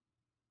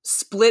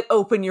split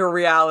open your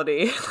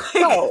reality.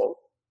 No,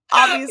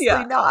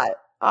 obviously not.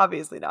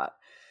 Obviously not.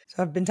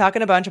 So I've been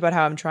talking a bunch about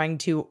how I'm trying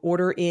to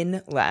order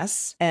in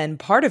less. And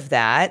part of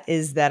that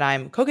is that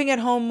I'm cooking at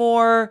home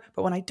more.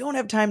 But when I don't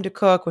have time to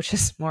cook, which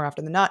is more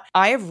often than not,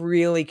 I have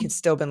really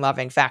still been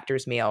loving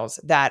Factor's meals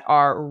that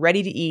are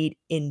ready to eat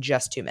in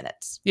just 2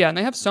 minutes. Yeah, and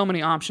they have so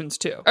many options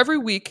too. Every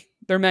week,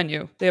 their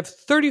menu, they have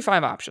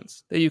 35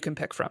 options that you can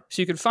pick from.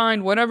 So you can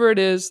find whatever it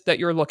is that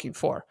you're looking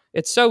for.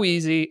 It's so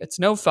easy. It's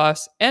no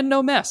fuss and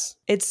no mess.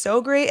 It's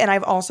so great. And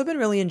I've also been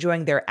really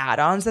enjoying their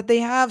add-ons that they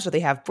have. So they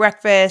have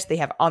breakfast, they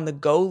have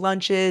on-the-go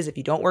lunches if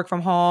you don't work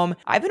from home.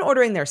 I've been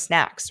ordering their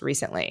snacks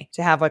recently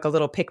to have a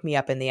little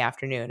pick-me-up in the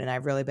afternoon. And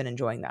I've really been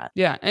enjoying that.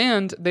 Yeah,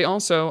 and they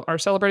also are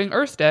celebrating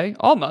Earth Day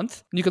all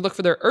month. You can look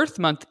for their Earth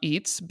Month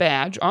Eats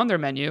badge on their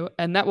menu,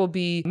 and that will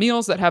be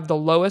meals that have the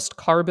lowest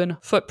carbon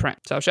footprint.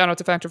 So shout out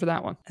to Factor for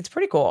that one. It's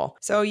pretty cool.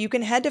 So you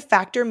can head to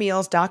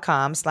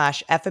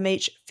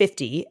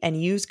factormeals.com/FMH50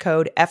 and use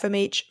code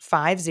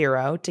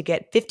FMH50 to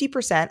get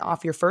 50%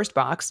 off your first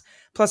box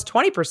plus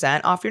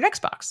 20% off your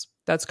next box.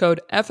 That's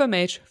code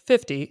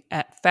FMH50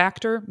 at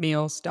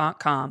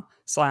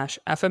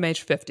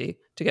factormeals.com/FMH50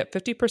 to get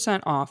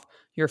 50% off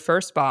your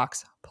first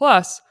box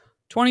plus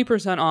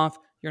 20% off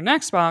your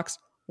next box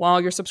while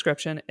your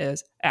subscription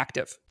is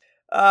active.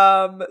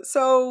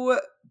 So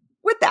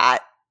with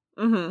that,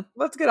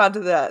 let's get on to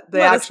the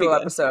actual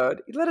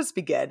episode. Let us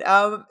begin.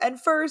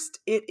 And first,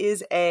 it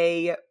is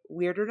a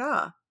Weird or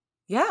Nah.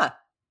 Yeah.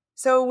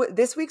 So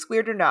this week's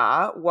Weird or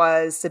Nah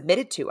was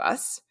submitted to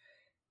us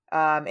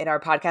in our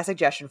podcast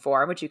suggestion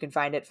form, which you can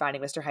find at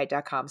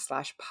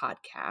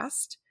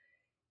findingmrheight.com/podcast.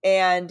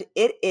 And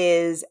it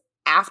is,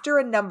 after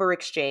a number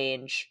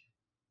exchange,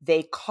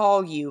 they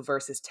call you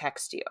versus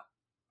text you.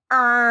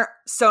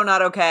 So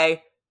not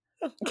okay.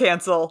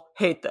 Cancel.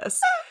 Hate this.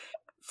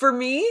 For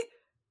me,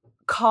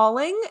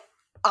 calling,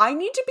 I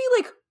need to be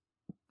like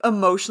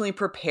emotionally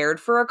prepared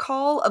for a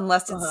call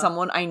unless it's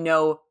someone I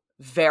know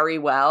very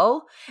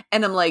well.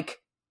 And I'm like,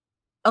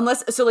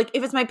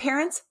 if it's my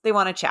parents, they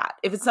want to chat.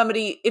 If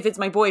it's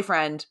my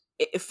boyfriend,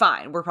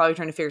 fine. We're probably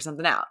trying to figure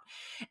something out.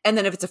 And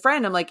then if it's a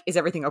friend, I'm like, is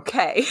everything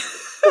okay?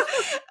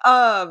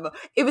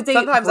 If it's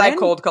sometimes I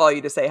cold call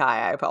you to say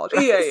hi. I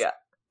apologize. Yeah.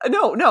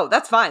 No,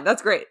 that's fine.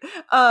 That's great.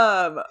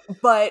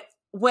 But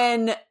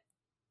when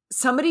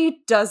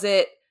somebody does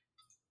it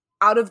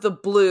out of the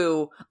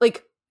blue,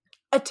 like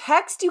a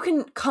text you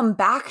can come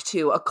back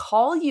to, a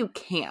call you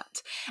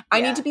can't.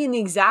 I need to be in the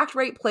exact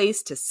right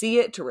place to see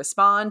it, to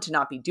respond, to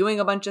not be doing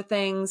a bunch of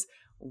things,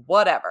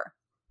 whatever.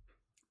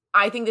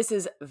 I think this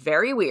is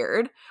very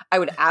weird. I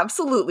would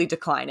absolutely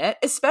decline it,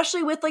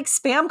 especially with like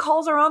spam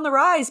calls are on the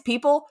rise,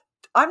 people.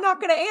 I'm not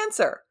going to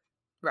answer.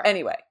 Right.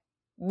 Anyway,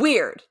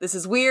 weird. This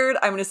is weird.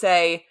 I'm going to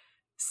say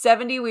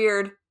 70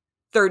 weird,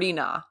 30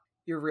 nah.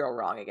 You're real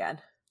wrong again.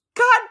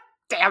 God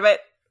damn it.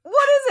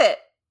 What is it?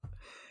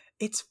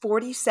 It's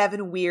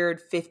 47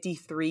 weird,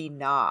 53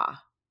 nah.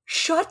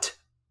 Shut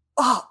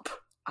up.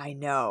 I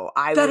know.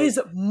 That is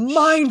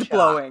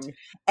mind-blowing.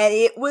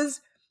 And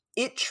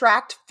it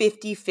tracked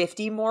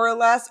 50-50 more or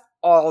less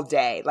all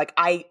day. Like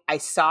I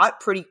saw it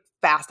pretty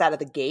fast out of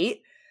the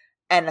gate.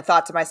 And I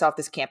thought to myself,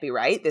 this can't be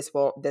right. This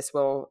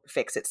will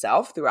fix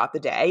itself throughout the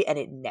day. And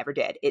it never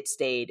did. It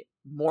stayed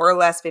more or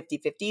less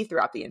 50-50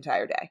 throughout the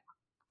entire day.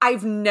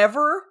 I've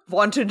never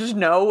wanted to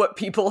know what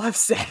people have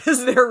said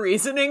as their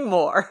reasoning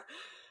more.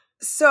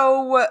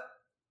 So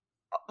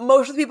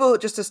most of the people,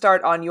 just to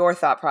start on your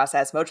thought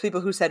process, most people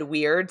who said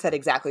weird said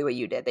exactly what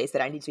you did. They said,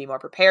 I need to be more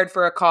prepared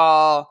for a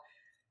call.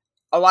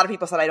 A lot of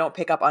people said, I don't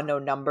pick up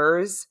unknown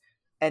numbers.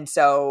 And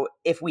so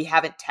if we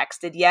haven't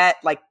texted yet,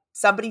 like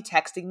somebody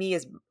texting me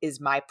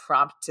is my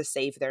prompt to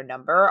save their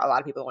number. A lot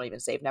of people don't even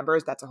save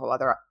numbers. That's a whole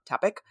other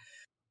topic.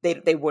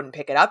 They wouldn't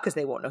pick it up because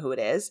they won't know who it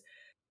is.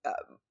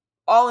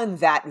 All in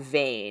that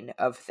vein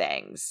of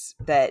things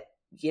that,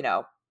 you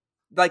know,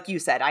 like you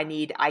said,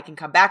 I can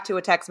come back to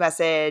a text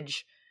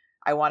message.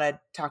 I want to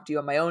talk to you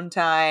on my own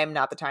time,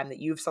 not the time that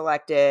you've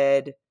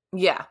selected.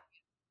 Yeah.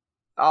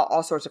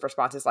 All sorts of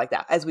responses like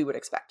that, as we would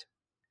expect.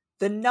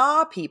 The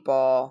nah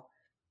people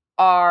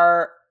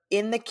are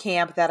in the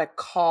camp that a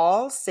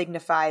call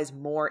signifies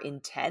more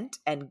intent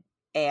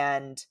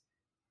and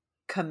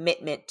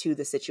commitment to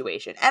the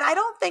situation. And I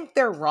don't think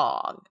they're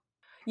wrong.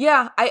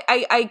 Yeah,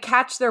 I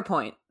catch their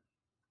point.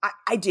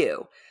 I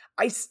do.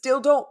 I still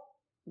don't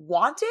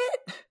want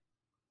it.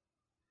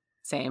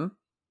 Same.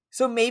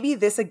 So maybe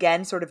this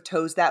again sort of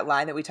toes that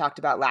line that we talked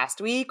about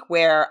last week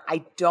where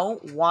I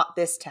don't want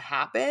this to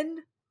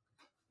happen,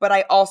 but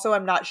I also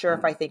am not sure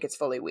if I think it's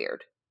fully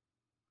weird.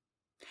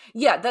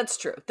 Yeah, that's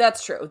true.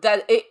 That's true.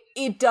 That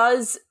it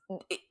does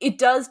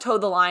toe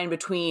the line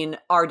between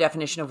our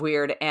definition of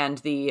weird and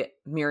the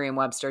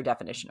Merriam-Webster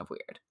definition of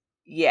weird.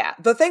 Yeah.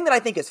 The thing that I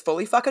think is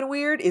fully fucking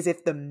weird is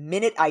if the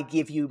minute I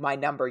give you my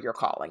number, you're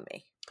calling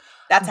me.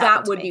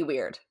 That would be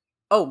weird.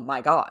 Oh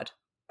my God.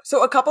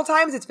 So a couple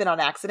times it's been on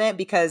accident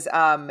because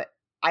I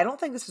don't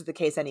think this is the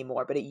case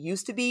anymore, but it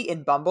used to be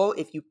in Bumble,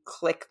 if you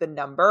click the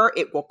number,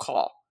 it will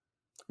call.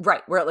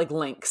 Right, where it like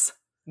links.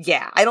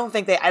 Yeah, I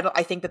think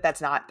that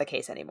that's not the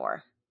case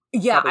anymore.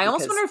 Yeah, I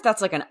almost wonder if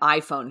that's like an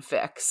iPhone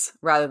fix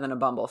rather than a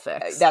Bumble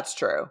fix. That's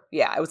true.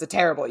 Yeah, it was a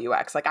terrible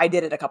UX. Like I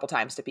did it a couple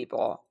times to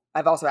people.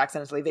 I've also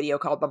accidentally video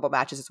called Bumble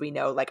matches, as we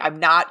know. Like I'm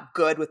not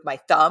good with my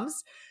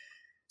thumbs.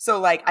 So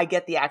like I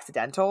get the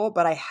accidental,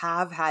 but I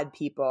have had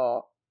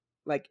people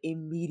like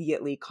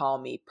immediately call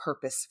me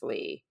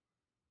purposefully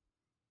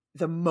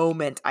the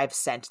moment I've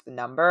sent the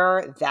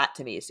number. That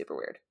to me is super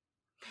weird.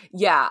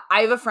 Yeah,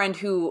 I have a friend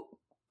who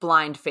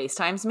blind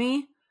FaceTimes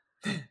me.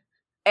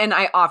 And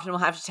I often will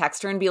have to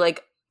text her and be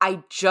like,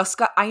 I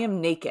am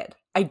naked.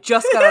 I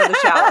just got out of the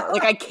shower.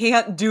 Like, I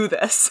can't do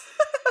this.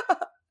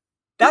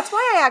 That's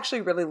why I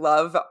actually really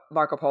love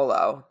Marco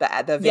Polo,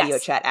 the video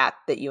chat app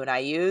that you and I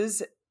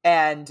use.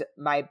 And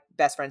my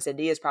best friend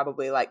Cindy is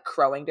probably like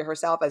crowing to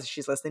herself as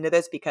she's listening to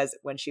this because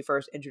when she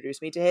first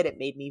introduced me to it, it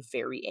made me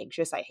very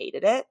anxious. I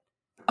hated it.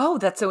 Oh,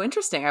 that's so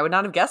interesting. I would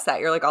not have guessed that.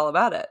 You're like all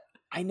about it.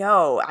 I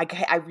know.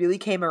 I really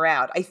came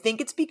around. I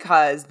think it's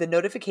because the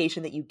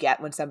notification that you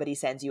get when somebody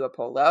sends you a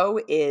polo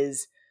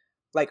is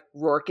like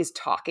Rourke is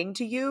talking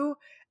to you.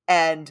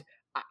 And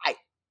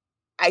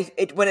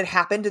when it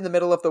happened in the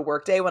middle of the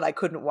workday when I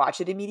couldn't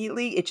watch it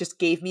immediately, it just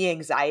gave me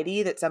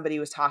anxiety that somebody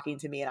was talking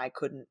to me and I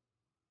couldn't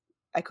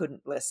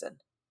listen.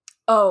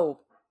 Oh,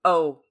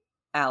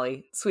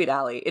 Allie, sweet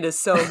Allie, it is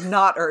so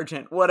not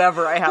urgent,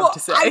 whatever I have to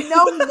say. I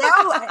know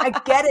now.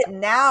 I get it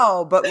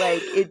now, but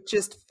like it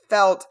just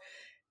felt,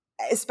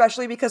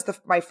 especially because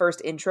my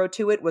first intro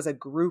to it was a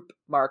group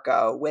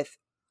Marco with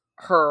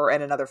her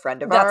and another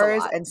friend of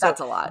ours. And so that's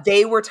a lot.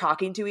 They were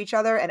talking to each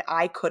other and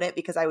I couldn't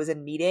because I was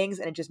in meetings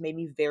and it just made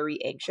me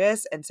very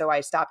anxious. And so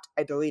I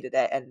deleted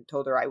it and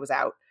told her I was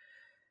out.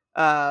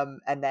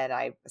 And then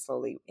I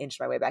slowly inched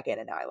my way back in,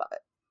 and now I love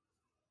it.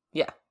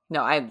 Yeah.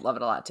 No, I love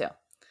it a lot too.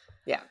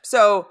 Yeah.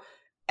 So,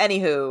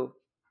 anywho,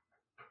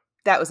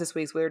 that was this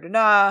week's Weird or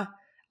Nah.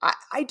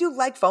 I do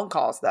like phone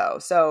calls though,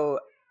 so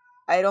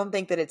I don't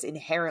think that it's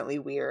inherently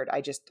weird.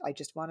 I just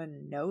want to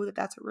know that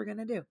that's what we're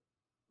gonna do.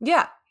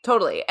 Yeah,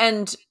 totally.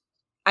 And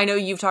I know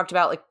you've talked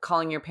about like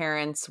calling your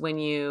parents when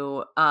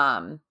you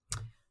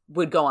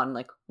would go on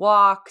like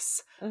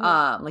walks.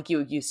 Like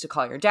you used to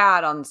call your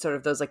dad on sort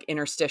of those like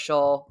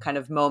interstitial kind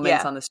of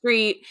moments on the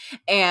street.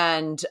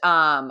 And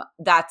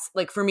that's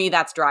like, for me,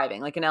 that's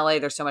driving. Like in LA,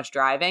 there's so much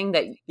driving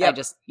that I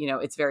just,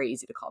 it's very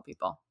easy to call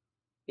people.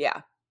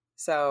 Yeah.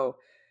 So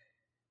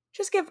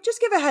just give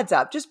a heads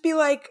up. Just be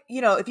like,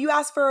 if you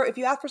ask for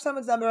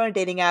someone's number on a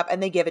dating app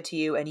and they give it to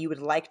you and you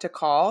would like to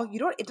call,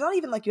 it's not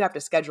even like you have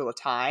to schedule a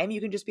time.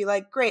 You can just be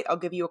like, great, I'll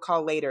give you a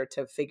call later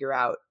to figure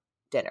out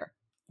dinner.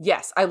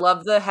 Yes. I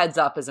love the heads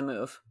up as a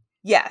move.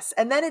 Yes.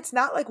 And then it's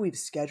not like we've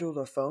scheduled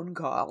a phone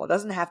call. It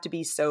doesn't have to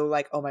be so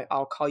like,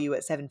 I'll call you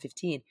at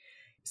 7:15.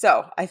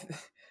 So I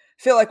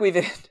feel like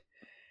we've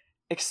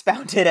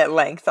expounded at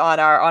length on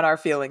our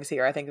feelings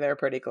here. I think they're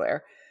pretty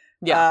clear.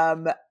 Yeah.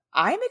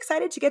 I'm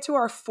excited to get to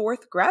our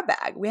fourth grab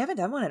bag. We haven't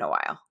done one in a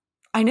while.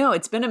 I know.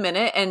 It's been a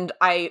minute and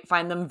I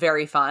find them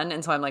very fun.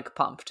 And so I'm like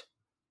pumped.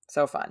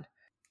 So fun.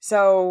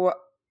 So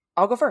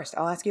I'll go first.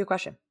 I'll ask you a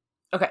question.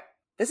 Okay.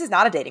 This is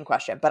not a dating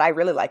question, but I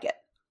really like it.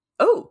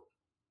 Oh.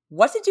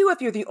 What to do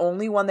if you're the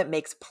only one that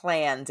makes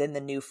plans in the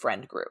new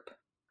friend group?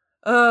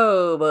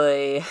 Oh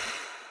boy.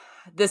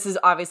 This is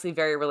obviously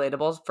very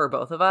relatable for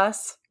both of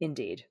us.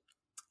 Indeed.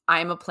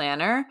 I'm a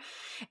planner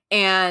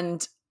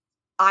and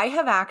I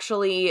have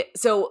actually,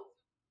 so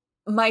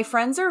my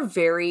friends are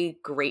very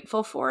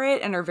grateful for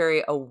it and are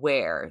very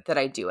aware that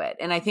I do it.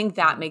 And I think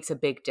that makes a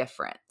big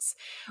difference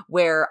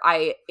where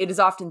it is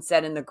often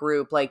said in the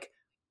group, like,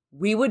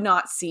 we would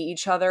not see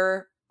each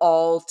other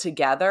all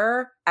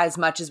together as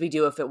much as we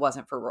do if it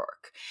wasn't for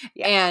Roark.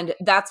 Yeah. And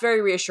that's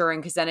very reassuring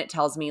because then it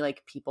tells me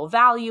like people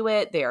value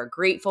it. They are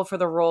grateful for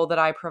the role that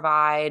I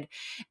provide.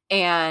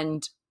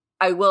 And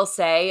I will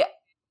say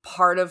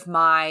part of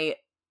my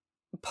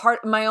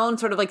own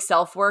sort of like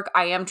self-work,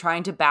 I am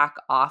trying to back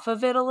off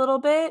of it a little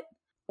bit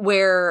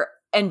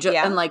in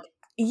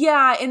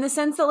the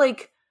sense that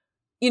like,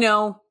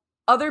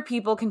 other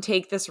people can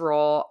take this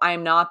role.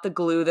 I'm not the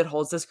glue that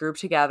holds this group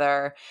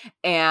together.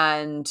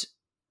 And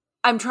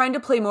I'm trying to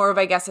play more of,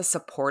 I guess, a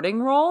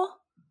supporting role.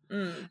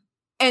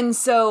 And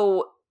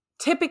so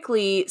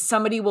typically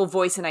somebody will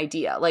voice an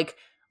idea like,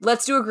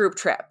 let's do a group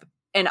trip.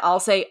 And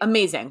I'll say,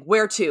 amazing.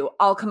 Where to?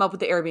 I'll come up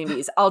with the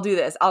Airbnbs. I'll do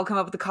this. I'll come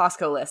up with the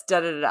Costco list. Da,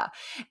 da, da, da.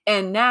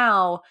 And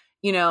now,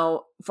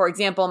 for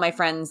example, my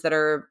friends that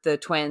are the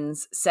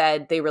twins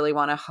said they really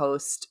want to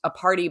host a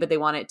party, but they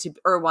want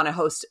to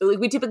host, like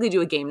we typically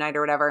do a game night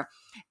or whatever.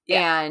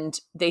 Yeah. And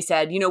they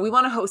said, we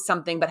want to host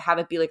something, but have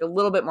it be like a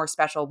little bit more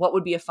special. What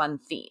would be a fun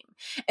theme?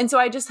 And so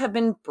I just have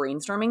been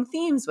brainstorming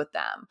themes with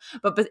them,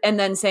 and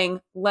then saying,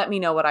 let me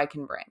know what I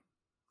can bring.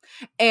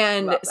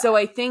 And so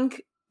I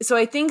think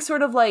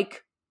sort of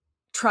like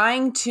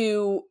trying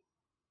to,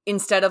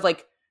 instead of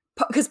like,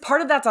 because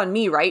part of that's on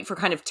me, right? For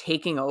kind of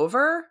taking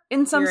over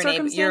in some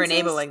circumstances. You're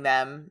enabling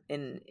them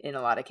in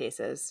a lot of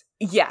cases.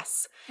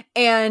 Yes.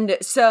 And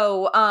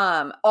so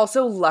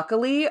also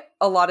luckily,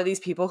 a lot of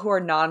these people who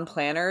are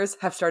non-planners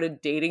have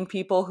started dating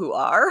people who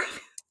are.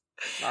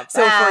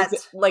 So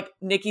like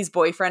Nikki's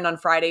boyfriend on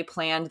Friday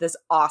planned this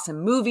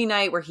awesome movie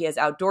night where he has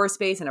outdoor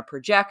space and a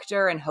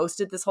projector and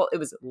hosted it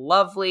was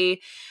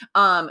lovely.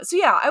 So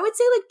yeah, I would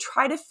say like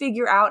try to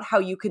figure out how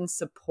you can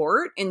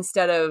support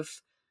instead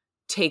of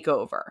take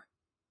over.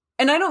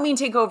 And I don't mean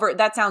take over,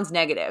 that sounds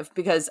negative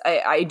because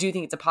I do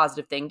think it's a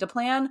positive thing to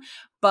plan,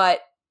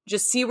 but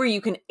just see where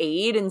you can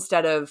aid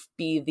instead of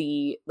be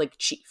the like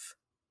chief.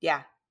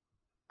 Yeah.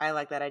 I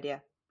like that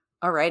idea.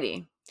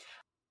 Alrighty.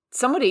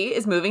 Somebody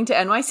is moving to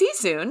NYC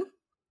soon.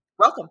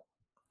 Welcome.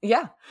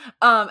 Yeah.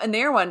 And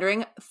they're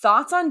wondering,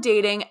 thoughts on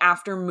dating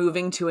after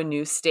moving to a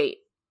new state?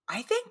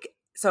 I think,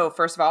 so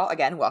first of all,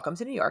 again, welcome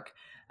to New York,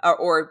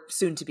 or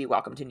soon to be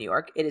welcome to New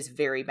York. It is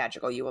very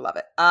magical. You will love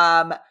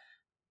it.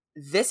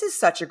 This is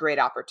such a great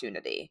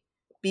opportunity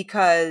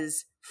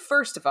because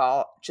first of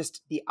all,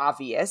 just the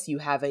obvious, you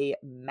have a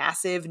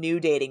massive new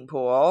dating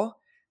pool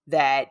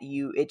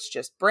it's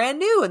just brand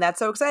new and that's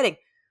so exciting.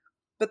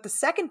 But the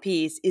second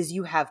piece is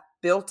you have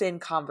built-in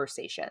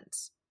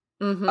conversations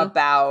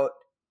about,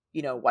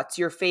 what's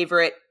your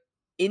favorite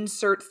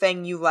insert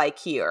thing you like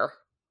here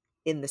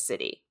in the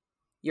city.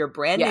 You're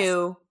brand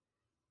new.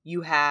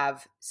 You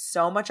have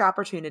so much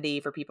opportunity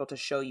for people to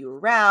show you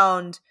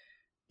around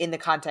in the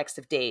context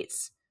of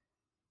dates.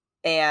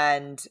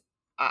 And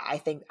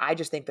I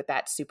just think that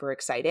that's super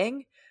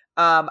exciting.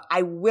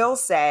 I will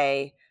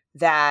say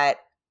that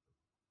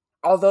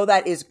although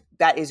that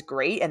is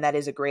great and that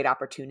is a great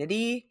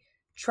opportunity,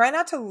 try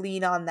not to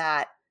lean on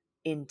that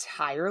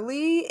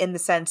entirely in the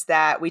sense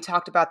that we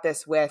talked about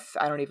this with,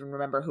 I don't even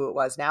remember who it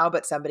was now,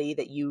 but somebody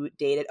that you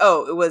dated.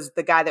 Oh, it was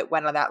the guy that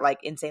went on that like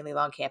insanely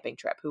long camping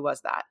trip. Who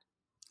was that?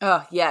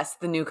 Oh, yes,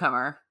 the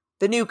newcomer.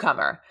 the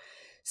newcomer.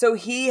 So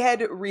he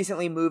had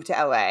recently moved to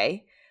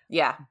LA.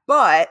 Yeah.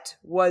 But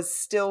was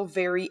still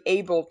very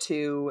able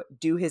to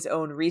do his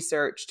own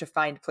research to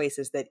find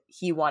places that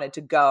he wanted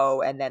to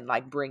go and then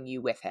like bring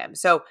you with him.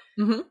 So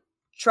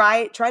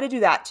try to do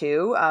that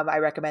too. I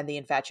recommend The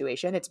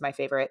Infatuation. It's my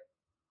favorite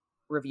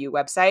review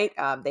website.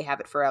 They have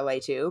it for LA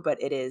too,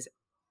 but it is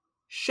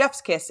chef's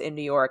kiss in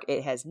New York.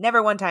 It has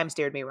never one time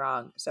steered me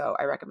wrong. So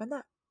I recommend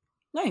that.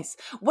 Nice.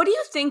 What do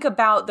you think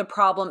about the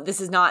problem?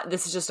 This is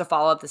just a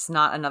follow-up. This is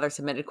not another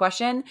submitted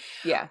question.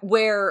 Yeah.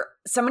 Where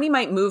somebody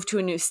might move to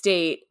a new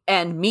state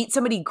and meet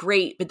somebody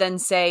great, but then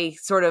say,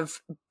 sort of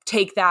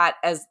take that,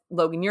 as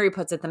Logan Ury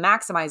puts it, the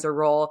maximizer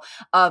role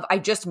of, I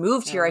just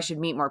moved here, I should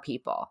meet more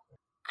people.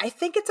 I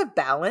think it's a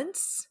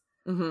balance.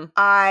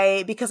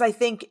 Mm-hmm. Because I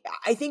think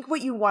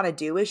what you want to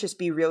do is just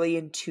be really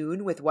in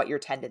tune with what your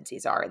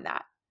tendencies are in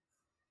that.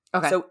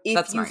 Okay. So if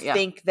that's you smart,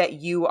 think that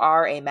you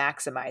are a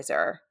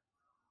maximizer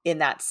in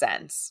that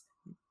sense,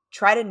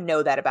 try to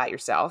know that about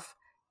yourself.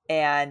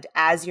 And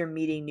as you're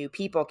meeting new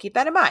people, keep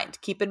that in mind.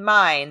 Keep in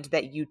mind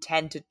that you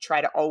tend to try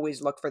to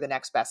always look for the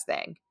next best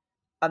thing.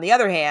 On the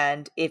other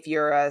hand, if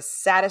you're a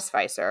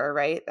satisficer,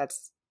 right?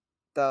 That's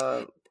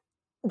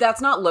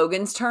not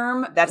Logan's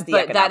term. That's the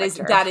but economic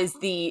term. that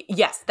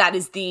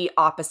is the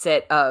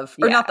opposite of,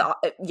 or not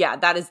the,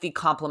 that is the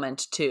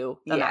complement to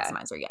the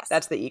maximizer. Yes.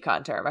 That's the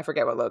econ term. I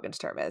forget what Logan's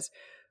term is.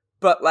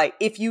 But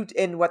like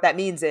and what that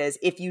means is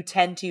if you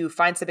tend to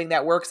find something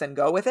that works and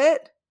go with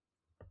it,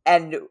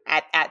 and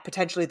at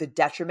potentially the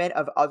detriment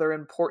of other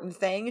important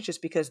things,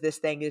 just because this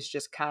thing is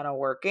just kind of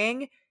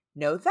working,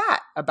 know that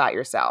about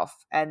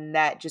yourself. And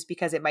that just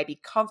because it might be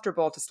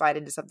comfortable to slide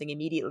into something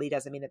immediately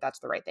doesn't mean that that's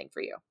the right thing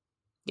for you.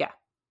 Yeah,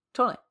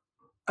 totally.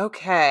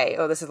 Okay.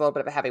 Oh, this is a little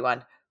bit of a heavy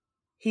one.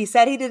 He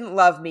said he didn't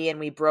love me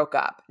and we broke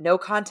up. No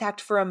contact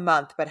for a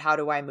month, but how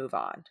do I move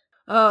on?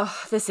 Oh,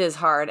 this is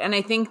hard. And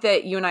I think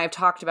that you and I have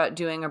talked about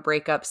doing a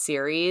breakup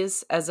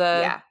series as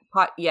a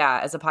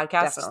as a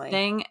podcast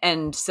thing.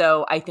 And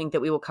so I think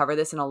that we will cover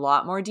this in a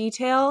lot more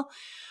detail.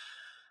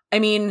 I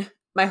mean,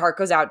 my heart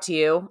goes out to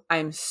you.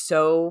 I'm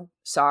so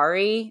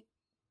sorry.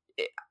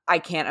 I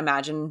can't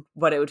imagine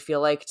what it would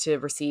feel like to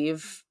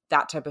receive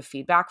that type of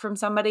feedback from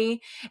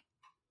somebody.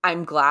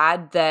 I'm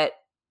glad that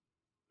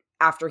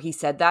after he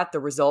said that, the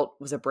result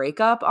was a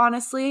breakup,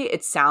 honestly.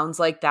 It sounds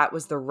like that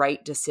was the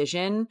right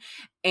decision.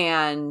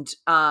 And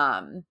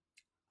I'm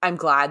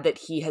glad that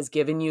he has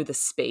given you the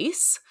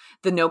space.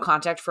 The no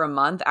contact for a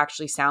month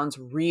actually sounds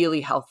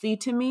really healthy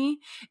to me.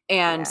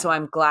 And so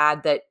I'm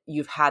glad that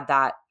you've had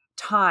that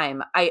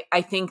time.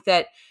 I think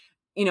that,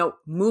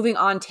 moving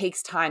on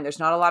takes time. There's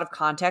not a lot of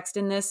context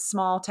in this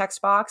small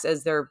text box,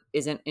 as there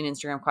isn't in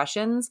Instagram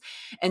questions.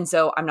 And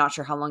so I'm not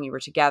sure how long you were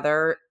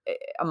together,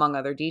 among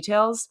other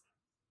details.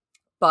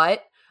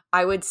 But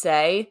I would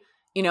say,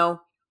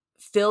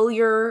 fill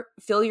your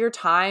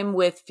time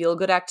with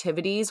feel-good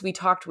activities. We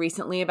talked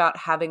recently about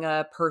having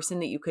a person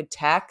that you could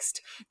text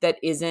that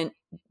isn't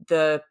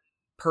the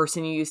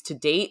person you used to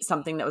date.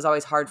 Something that was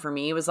always hard for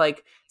me was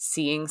like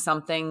seeing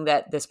something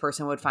that this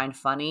person would find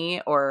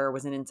funny or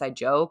was an inside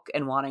joke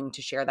and wanting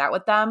to share that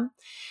with them.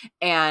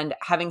 And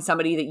having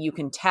somebody that you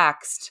can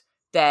text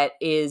that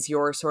is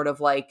your sort of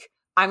like,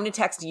 I'm going to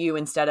text you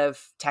instead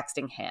of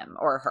texting him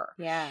or her.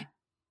 Yeah.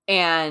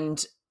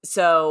 And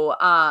so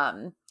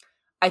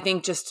I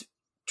think just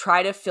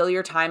try to fill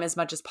your time as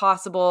much as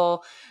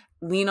possible,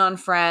 lean on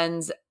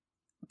friends,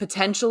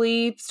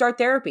 potentially start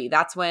therapy.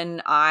 That's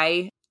when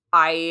after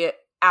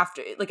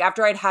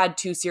I'd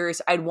had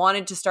I'd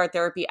wanted to start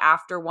therapy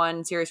after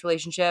one serious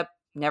relationship,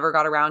 never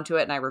got around to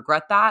it. And I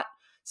regret that.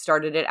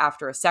 Started it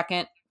after a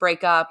second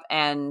breakup,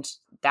 and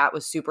that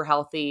was super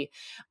healthy.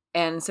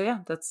 And so,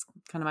 that's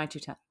kind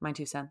of my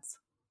 2 cents.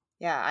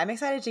 Yeah, I'm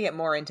excited to get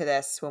more into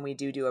this when we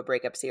do a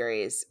breakup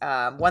series.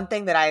 One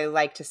thing that I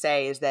like to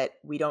say is that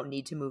we don't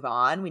need to move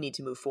on. We need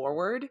to move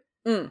forward.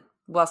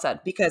 Well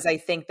said. Because I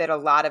think that a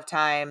lot of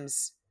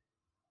times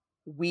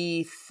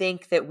we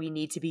think that we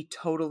need to be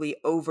totally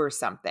over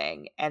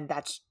something, and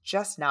that's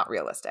just not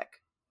realistic.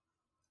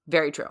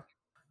 Very true.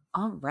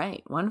 All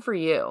right, one for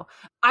you.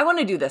 I want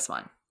to do this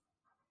one.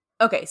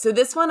 Okay, so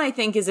this one I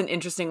think is an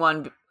interesting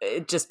one,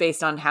 just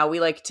based on how we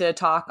like to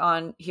talk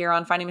on here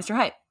on Finding Mr.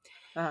 Hype.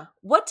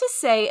 What to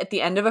say at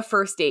the end of a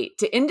first date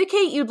to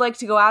indicate you'd like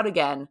to go out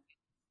again,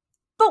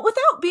 but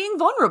without being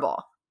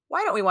vulnerable?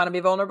 Why don't we want to be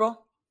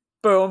vulnerable?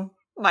 Boom.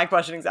 My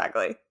question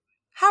exactly.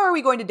 How are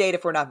we going to date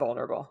if we're not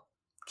vulnerable?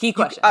 Key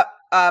question.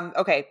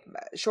 Okay.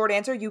 Short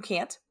answer, you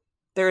can't.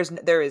 There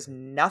is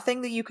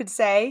nothing that you could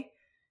say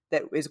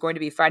that is going to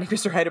be Finding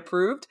Mr. Hyde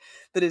approved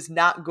that is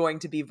not going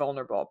to be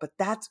vulnerable. But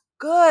that's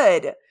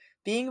good.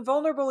 Being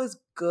vulnerable is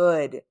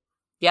good.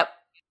 Yep.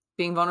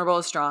 Being vulnerable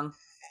is strong.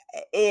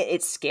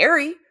 It's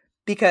scary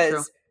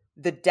because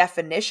the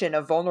definition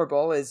of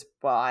vulnerable is,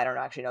 well, I don't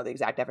actually know the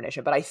exact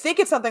definition, but I think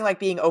it's something like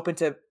being open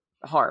to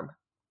harm.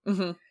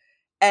 Mm-hmm.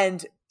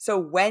 And so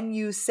when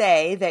you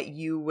say that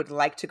you would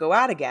like to go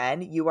out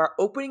again, you are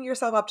opening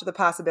yourself up to the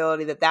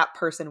possibility that that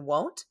person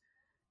won't,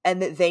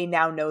 and that they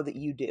now know that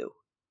you do.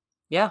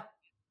 Yeah.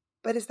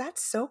 But is that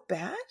so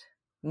bad?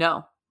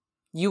 No.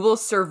 You will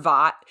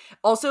survive.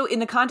 Also, in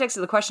the context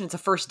of the question, it's a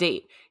first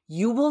date.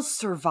 You will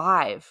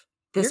survive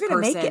this You're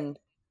gonna person. make it.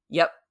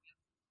 Yep.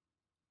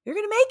 You're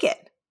going to make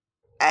it.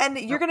 And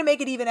you're going to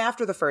make it even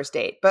after the first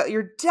date, but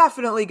you're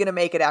definitely going to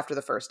make it after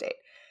the first date.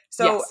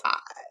 So, Yes.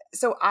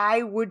 So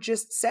I would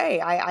just say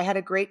I had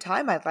a great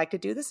time. I'd like to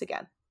do this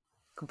again.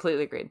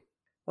 Completely agreed.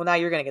 Well, now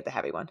you're going to get the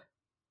heavy one.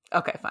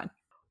 Okay, fine.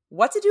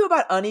 What to do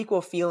about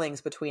unequal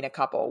feelings between a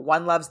couple?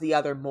 One loves the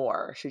other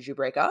more. Should you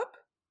break up?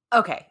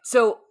 Okay,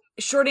 so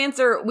short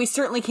answer, we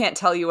certainly can't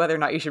tell you whether or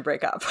not you should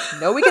break up.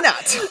 No, we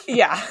cannot.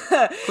 Yeah.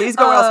 Please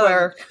go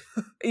elsewhere.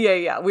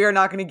 Yeah. We are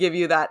not going to give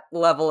you that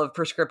level of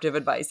prescriptive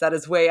advice. That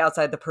is way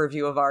outside the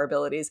purview of our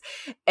abilities.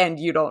 And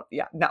you don't,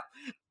 no.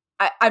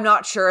 I'm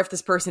not sure if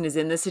this person is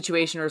in this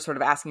situation or sort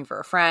of asking for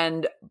a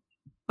friend,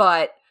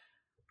 but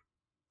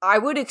I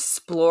would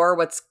explore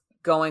what's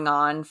going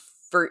on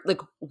for,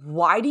 like,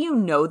 why do you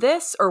know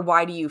this or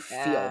why do you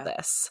feel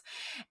this?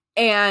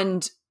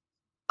 And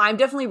I'm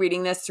definitely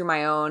reading this through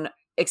my own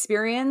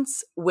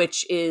experience,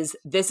 which is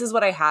this is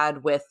what I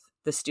had with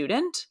the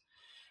student.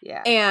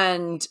 Yeah.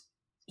 And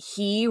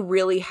he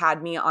really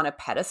had me on a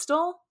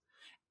pedestal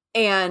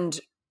and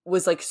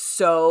was like,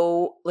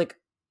 so like,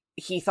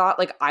 he thought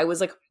like I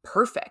was like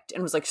perfect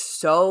and was like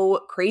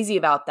so crazy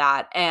about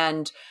that.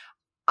 And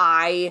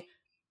I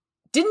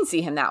didn't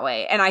see him that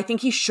way. And I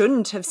think he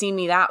shouldn't have seen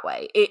me that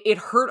way. It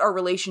hurt our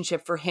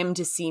relationship for him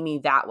to see me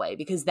that way,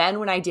 because then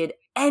when I did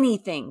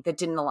anything that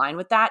didn't align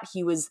with that,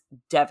 he was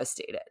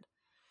devastated.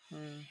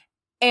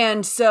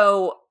 And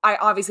so I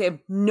obviously have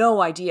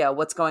no idea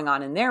what's going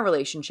on in their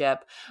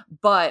relationship,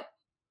 but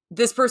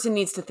this person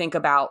needs to think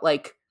about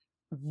like,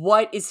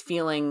 what is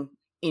feeling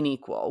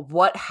unequal?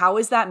 How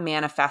is that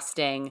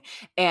manifesting?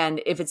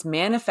 And if it's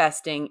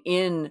manifesting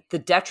in the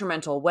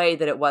detrimental way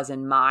that it was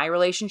in my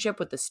relationship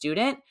with the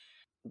student,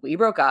 we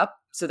broke up.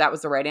 So that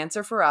was the right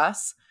answer for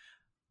us.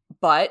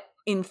 But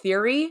in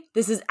theory,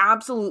 this is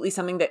absolutely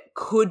something that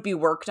could be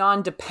worked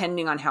on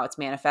depending on how it's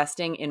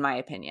manifesting, in my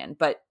opinion.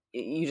 But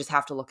you just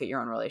have to look at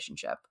your own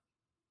relationship.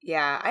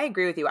 Yeah, I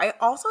agree with you. I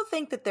also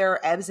think that there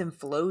are ebbs and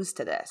flows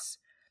to this.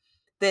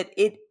 That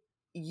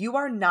you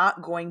are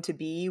not going to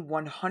be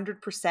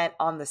 100%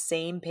 on the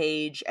same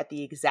page at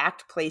the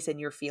exact place in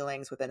your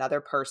feelings with another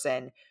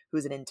person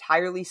who's an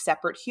entirely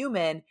separate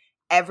human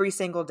every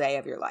single day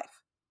of your life.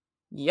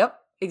 Yep,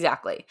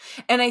 exactly.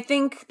 And I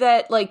think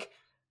that like,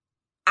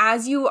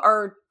 as you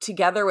are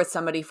together with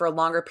somebody for a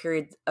longer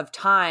period of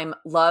time,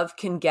 love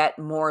can get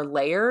more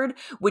layered,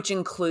 which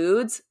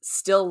includes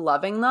still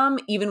loving them,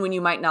 even when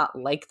you might not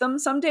like them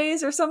some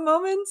days or some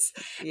moments.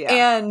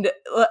 Yeah.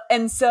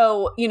 And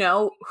so, you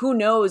know, who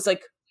knows,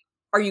 like,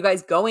 are you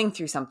guys going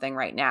through something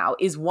right now?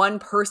 Is one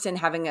person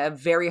having a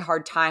very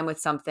hard time with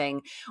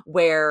something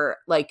where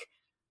like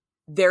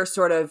they're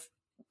sort of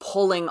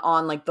pulling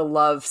on like the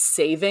love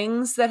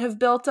savings that have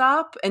built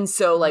up, and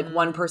so like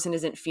one person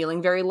isn't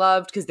feeling very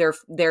loved because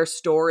their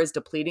store is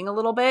depleting a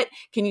little bit?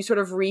 Can you sort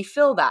of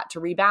refill that to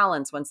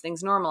rebalance once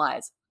things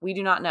normalize? We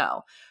do not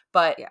know,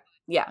 but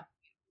yeah.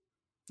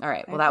 All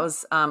right, well, that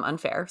was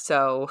unfair,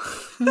 so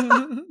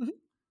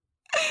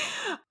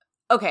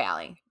okay,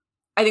 Allie,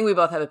 I think we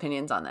both have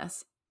opinions on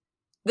this.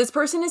 This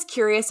person is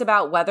curious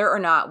about whether or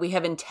not we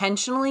have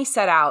intentionally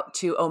set out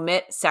to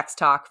omit sex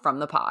talk from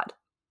the pod.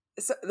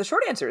 So the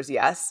short answer is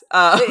yes.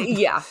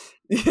 Yeah.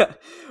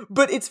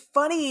 But it's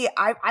funny.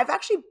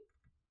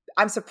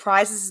 I'm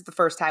surprised this is the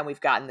first time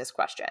we've gotten this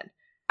question.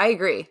 I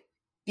agree.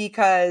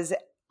 Because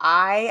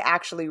I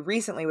actually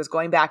recently was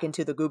going back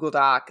into the Google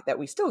Doc that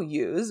we still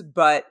use,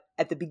 but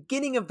at the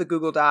beginning of the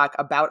Google Doc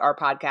about our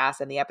podcast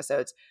and the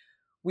episodes,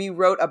 we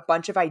wrote a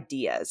bunch of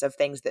ideas of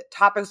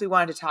topics we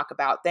wanted to talk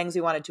about, things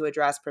we wanted to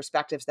address,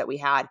 perspectives that we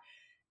had.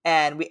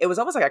 And it was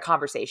almost like a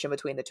conversation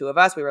between the two of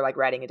us. We were like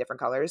writing in different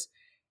colors.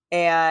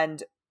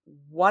 And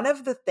one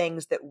of the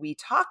things that we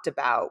talked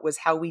about was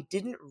how we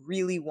didn't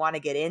really want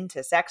to get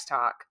into sex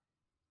talk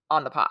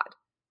on the pod.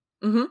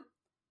 Mm-hmm.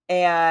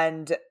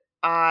 And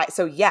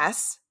so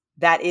yes,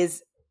 that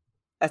is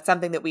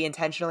something that we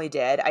intentionally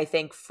did. I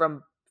think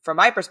from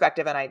my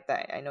perspective, and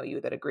I know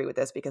you that agree with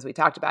this because we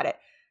talked about it,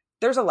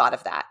 there's a lot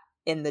of that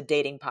in the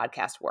dating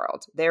podcast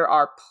world. There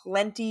are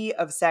plenty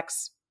of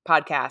sex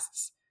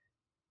podcasts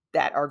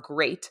that are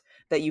great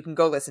that you can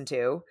go listen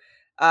to.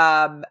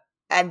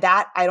 And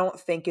that, I don't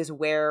think, is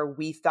where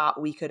we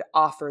thought we could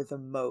offer the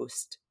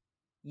most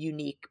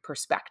unique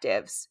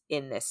perspectives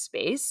in this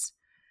space.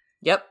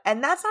 Yep.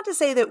 And that's not to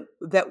say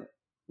that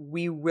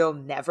we will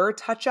never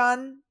touch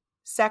on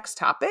sex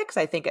topics.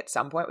 I think at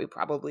some point we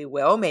probably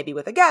will, maybe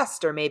with a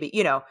guest or maybe,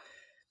 you know.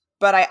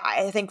 But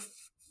I think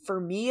for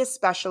me,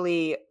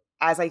 especially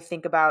as I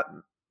think about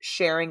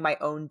sharing my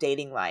own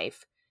dating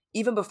life,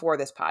 even before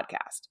this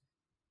podcast,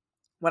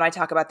 when I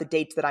talk about the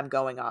dates that I'm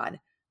going on,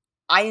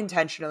 I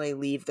intentionally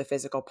leave the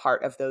physical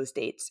part of those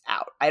dates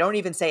out. I don't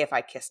even say if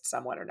I kissed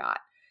someone or not.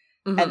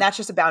 Mm-hmm. And that's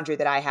just a boundary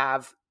that I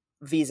have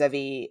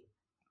vis-a-vis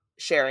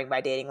sharing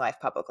my dating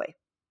life publicly.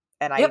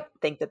 And I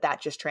think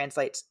that just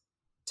translates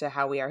to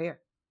how we are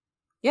here.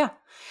 Yeah.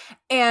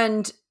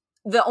 And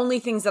the only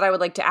things that I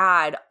would like to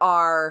add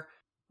are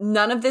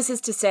none of this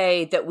is to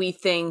say that we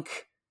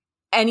think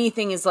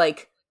anything is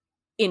like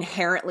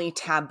inherently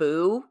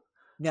taboo.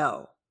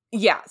 No.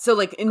 Yeah. So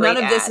like none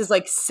of this is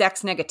like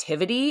sex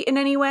negativity in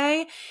any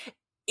way.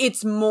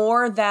 It's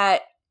more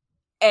that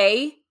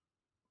A,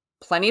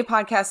 plenty of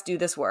podcasts do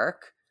this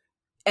work.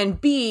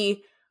 And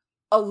B,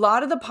 a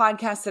lot of the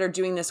podcasts that are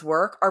doing this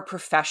work are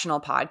professional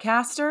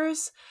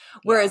podcasters,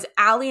 whereas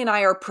Allie and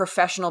I are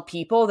professional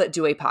people that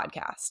do a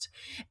podcast.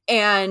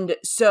 And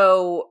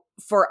so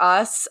for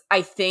us,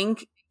 I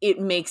think it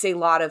makes a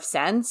lot of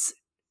sense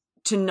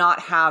to not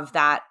have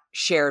that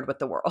shared with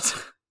the world.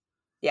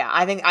 Yeah,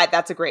 I think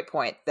that's a great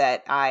point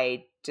that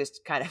I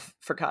just kind of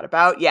forgot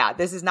about. Yeah,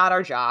 this is not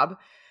our job.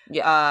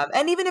 Yeah.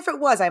 And even if it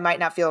was, I might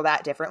not feel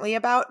that differently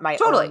about my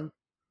own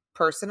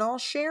personal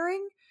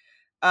sharing.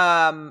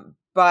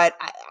 But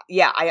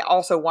I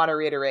also want to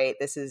reiterate,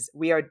 this is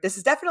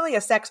definitely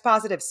a sex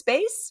positive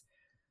space.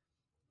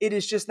 It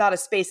is just not a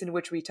space in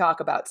which we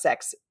talk about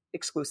sex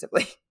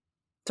exclusively.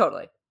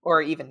 Totally.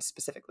 Or even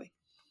specifically.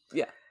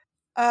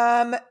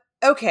 Yeah.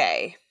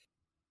 Okay.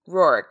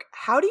 Rourke,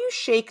 how do you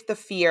shake the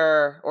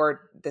fear,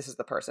 or this is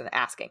the person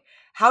asking,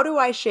 how do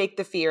I shake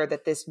the fear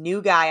that this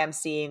new guy I'm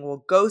seeing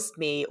will ghost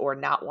me or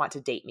not want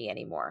to date me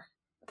anymore?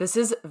 This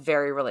is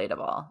very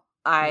relatable.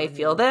 I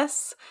feel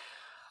this.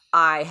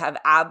 I have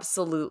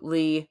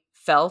absolutely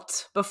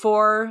felt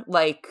before,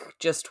 like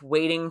just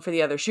waiting for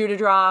the other shoe to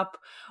drop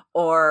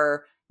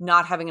or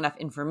not having enough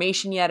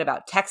information yet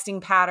about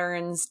texting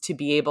patterns to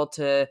be able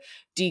to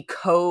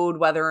decode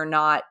whether or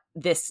not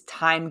this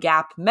time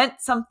gap meant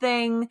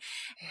something.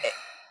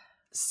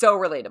 So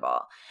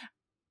relatable.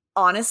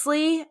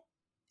 Honestly,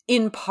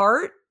 in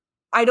part,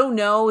 I don't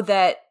know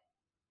that,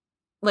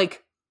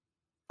 like,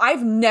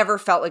 I've never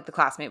felt like the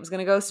classmate was going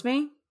to ghost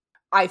me.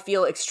 I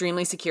feel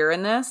extremely secure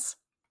in this.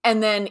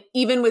 And then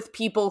even with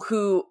people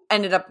who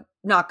ended up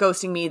not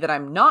ghosting me that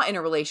I'm not in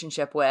a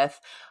relationship with,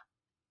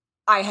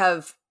 I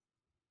have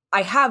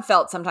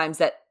felt sometimes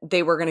that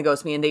they were going to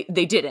ghost me and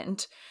they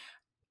didn't.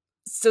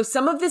 So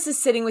some of this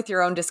is sitting with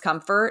your own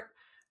discomfort.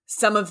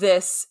 Some of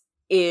this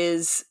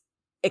is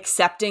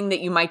accepting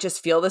that you might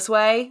just feel this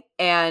way.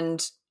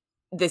 And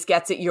this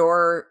gets at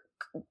your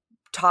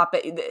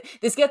topic.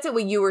 This gets at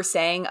what you were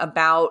saying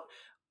about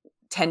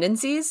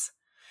tendencies.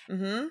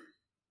 Mm-hmm.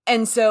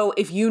 And so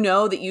if you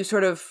know that you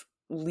sort of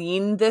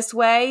lean this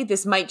way,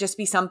 this might just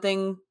be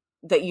something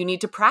that you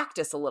need to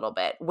practice a little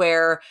bit,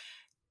 where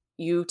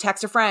you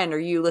text a friend or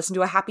you listen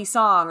to a happy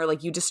song or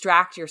like you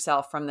distract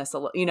yourself from this,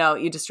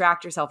 you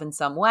distract yourself in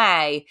some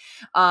way.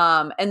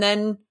 And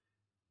then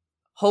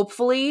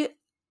hopefully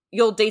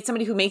you'll date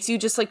somebody who makes you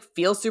just like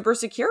feel super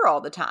secure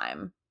all the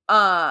time.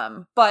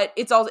 But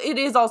it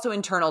is also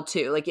internal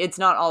too. Like it's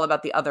not all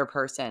about the other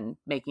person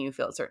making you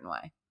feel a certain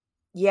way.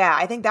 Yeah,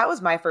 I think that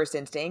was my first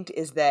instinct,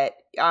 is that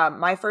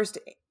my first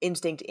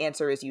instinct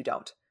answer is you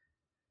don't.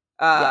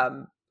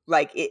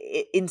 Like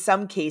in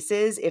some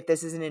cases, if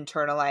this is an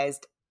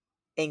internalized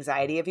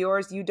anxiety of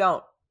yours, you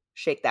don't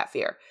shake that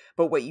fear.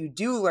 But what you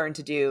do learn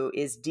to do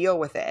is deal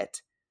with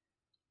it.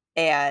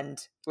 And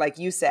like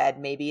you said,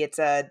 maybe it's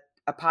a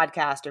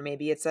podcast, or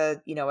maybe it's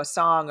a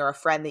song or a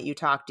friend that you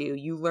talk to.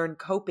 You learn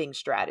coping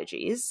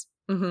strategies.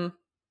 Mm-hmm.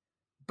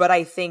 But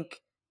I think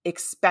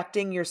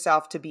expecting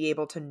yourself to be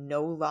able to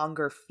no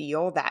longer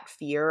feel that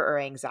fear or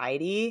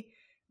anxiety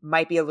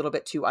might be a little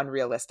bit too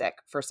unrealistic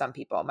for some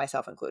people,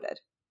 myself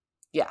included.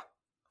 Yeah,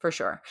 for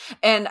sure.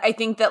 And I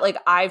think that like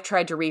I've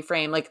tried to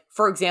reframe, like,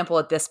 for example,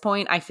 at this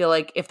point, I feel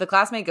like if the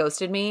classmate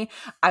ghosted me,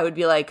 I would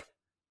be like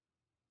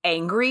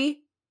angry.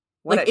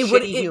 What like a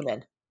shitty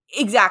human.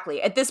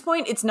 Exactly. At this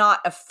point, it's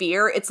not a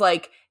fear. It's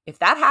like, if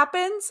that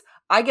happens,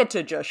 I get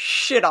to just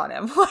shit on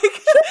him.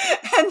 Like,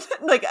 and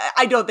like,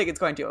 I don't think it's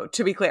going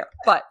to be clear,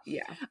 but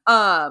yeah.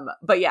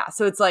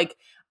 So it's like,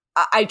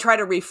 I try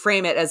to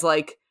reframe it as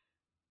like,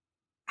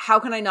 how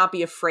can I not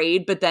be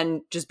afraid? But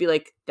then just be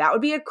like, that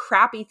would be a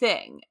crappy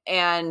thing.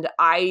 And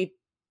I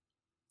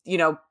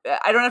don't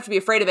have to be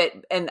afraid of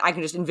it. And I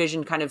can just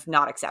envision kind of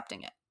not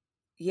accepting it.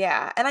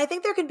 Yeah. And I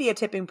think there can be a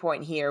tipping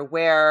point here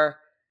where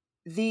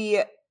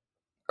the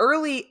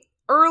early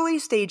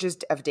stages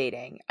of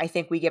dating, I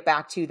think we get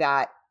back to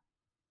that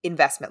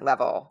investment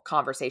level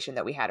conversation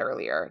that we had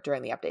earlier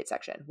during the update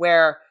section,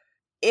 where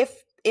if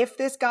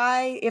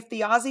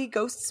the Aussie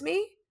ghosts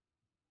me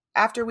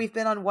after we've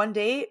been on one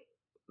date,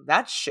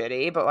 that's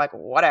shitty, but like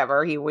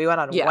whatever. We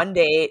went on one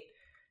date.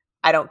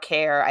 I don't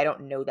care. I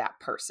don't know that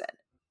person.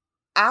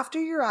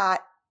 After you're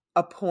at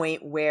a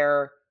point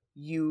where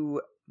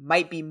you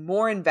might be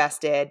more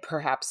invested,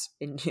 perhaps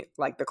in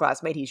like the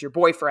classmate, he's your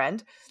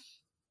boyfriend.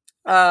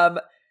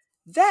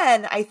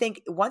 Then I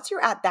think once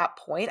you're at that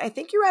point, I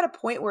think you're at a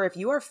point where if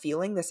you are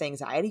feeling this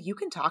anxiety, you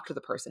can talk to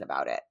the person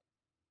about it.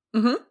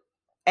 Mm-hmm.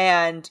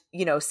 And,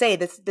 say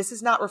this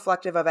is not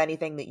reflective of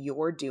anything that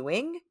you're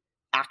doing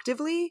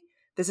actively.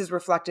 This is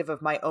reflective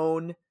of my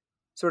own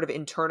sort of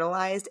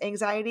internalized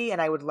anxiety.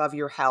 And I would love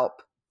your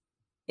help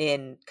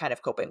in kind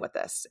of coping with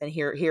this. And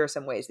here are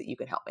some ways that you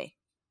can help me.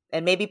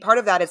 And maybe part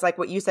of that is like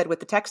what you said with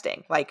the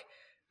texting. Like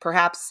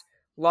perhaps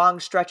long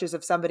stretches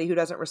of somebody who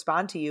doesn't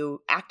respond to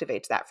you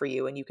activates that for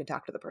you, and you can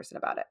talk to the person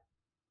about it.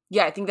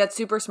 Yeah, I think that's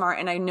super smart.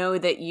 And I know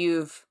that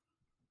you've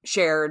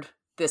shared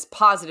this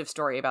positive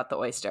story about the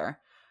oyster,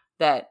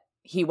 that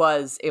he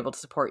was able to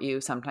support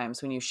you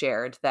sometimes when you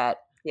shared that.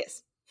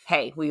 Yes.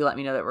 Hey, will you let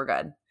me know that we're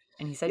good?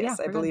 And he said, yes,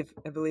 yeah,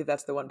 I believe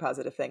that's the one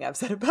positive thing I've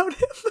said about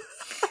him.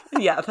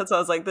 Yeah, that's what I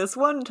was like, this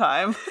one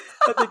time.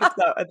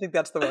 I think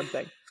that's the one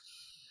thing.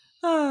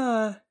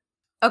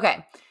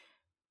 Okay.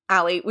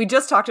 Allie, we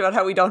just talked about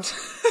how we don't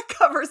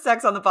cover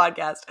sex on the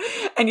podcast,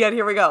 and yet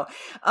here we go.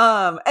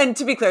 And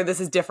to be clear, this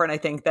is different, I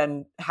think,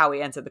 than how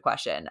we answered the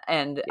question.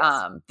 And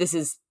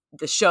this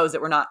shows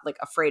that we're not like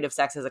afraid of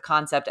sex as a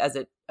concept as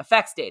it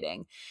affects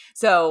dating.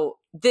 So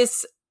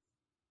this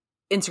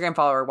Instagram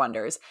follower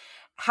wonders,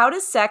 how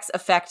does sex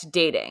affect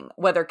dating,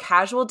 whether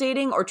casual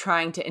dating or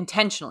trying to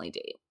intentionally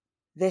date?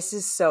 This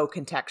is so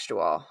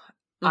contextual.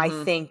 I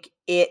think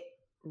it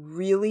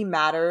really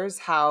matters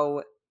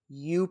how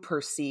you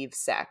perceive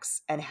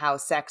sex and how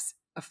sex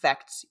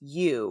affects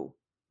you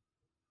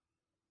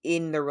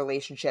in the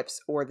relationships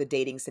or the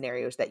dating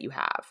scenarios that you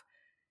have.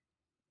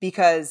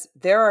 Because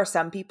there are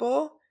some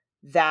people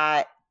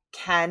that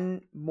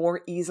can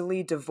more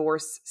easily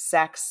divorce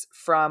sex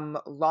from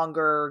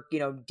longer,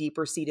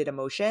 deeper seated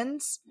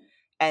emotions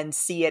and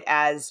see it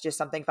as just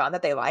something fun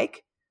that they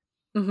like,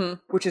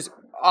 which is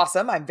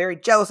awesome. I'm very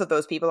jealous of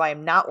those people. I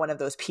am not one of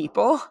those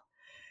people.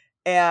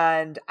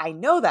 And I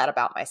know that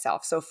about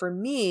myself. So for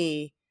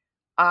me,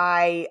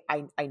 I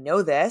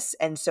know this.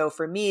 And so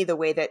for me, the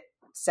way that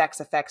sex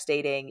affects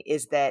dating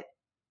is that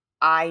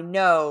I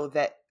know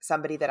that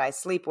somebody that I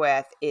sleep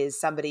with is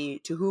somebody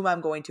to whom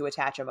I'm going to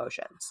attach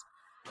emotions.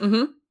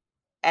 And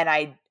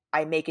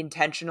I make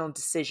intentional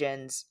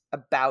decisions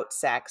about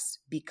sex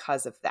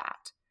because of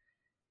that.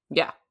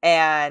 Yeah.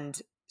 And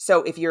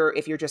so if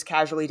you're just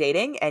casually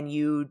dating and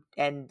you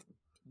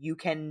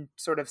can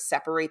sort of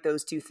separate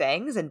those two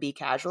things and be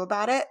casual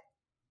about it,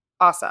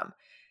 awesome.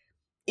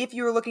 If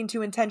you're looking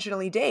to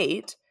intentionally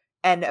date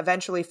and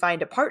eventually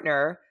find a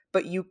partner,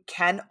 but you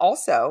can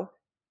also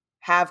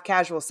have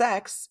casual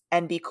sex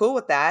and be cool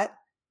with that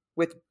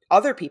with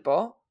other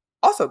people,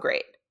 also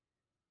great.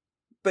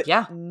 But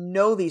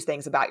know these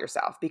things about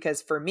yourself,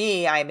 because for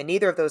me, I am in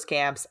neither of those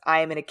camps.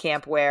 I am in a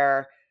camp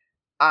where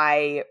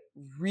I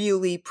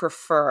really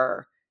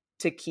prefer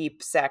to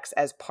keep sex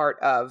as part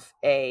of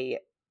a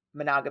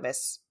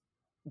monogamous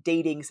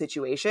dating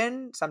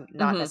situation,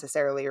 not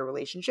necessarily a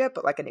relationship,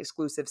 but like an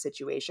exclusive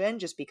situation,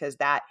 just because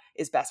that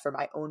is best for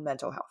my own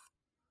mental health.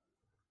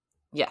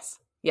 Yes.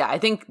 Yeah, I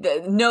think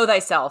know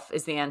thyself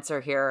is the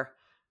answer here.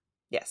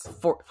 Yes.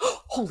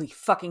 Holy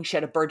fucking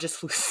shit, a bird just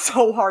flew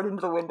so hard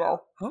into the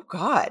window. Oh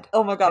God.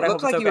 Oh my God, it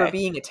looked like you were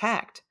being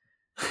attacked.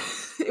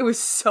 It was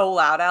so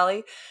loud,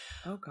 Allie.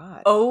 Oh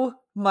God. Oh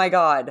my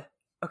God.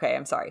 Okay,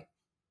 I'm sorry.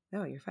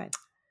 No, you're fine.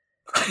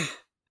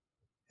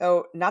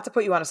 So, not to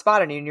put you on a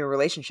spot in your new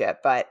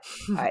relationship, but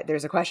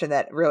there's a question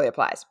that really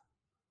applies.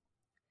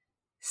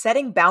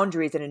 Setting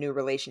boundaries in a new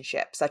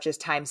relationship, such as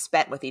time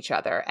spent with each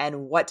other,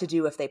 and what to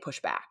do if they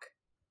push back.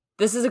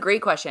 This is a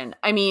great question.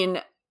 I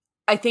mean,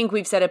 I think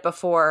we've said it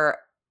before.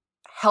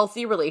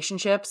 Healthy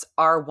relationships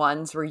are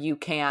ones where you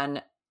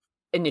can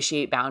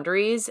initiate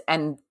boundaries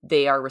and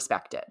they are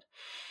respected.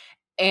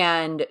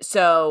 And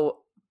so,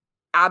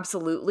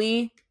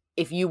 absolutely,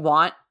 if you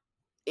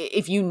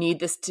need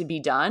this to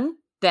be done,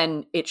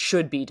 then it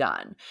should be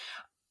done.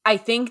 I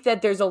think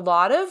that there's a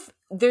lot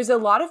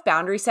of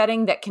boundary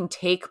setting that can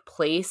take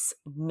place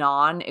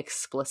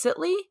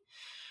non-explicitly.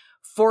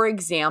 For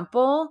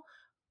example,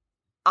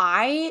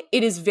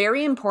 it is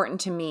very important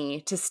to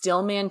me to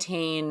still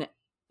maintain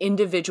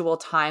individual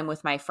time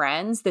with my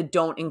friends that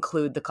don't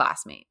include the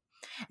classmate.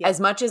 Yeah. As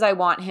much as I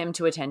want him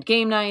to attend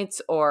game nights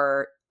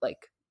or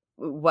like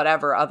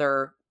whatever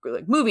other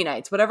like movie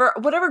nights,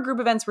 whatever group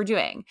events we're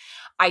doing,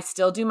 I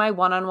still do my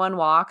one-on-one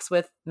walks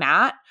with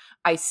Matt.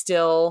 I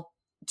still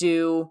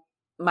do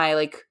my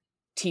like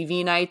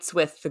TV nights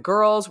with the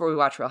girls where we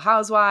watch Real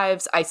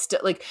Housewives. I still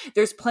like,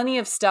 there's plenty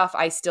of stuff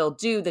I still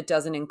do that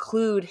doesn't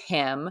include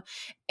him.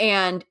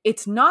 And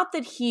it's not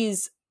that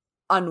he's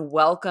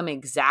unwelcome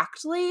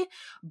exactly,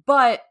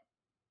 but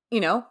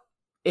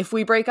if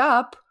we break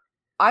up,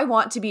 I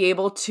want to be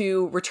able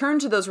to return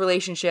to those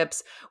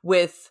relationships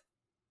with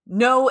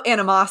no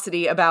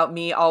animosity about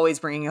me always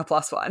bringing a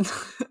 +1.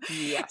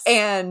 Yes.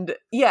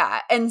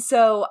 And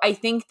so I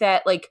think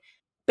that like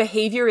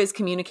behavior is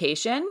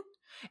communication,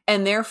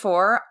 and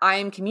therefore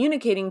I'm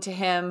communicating to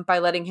him by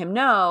letting him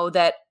know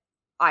that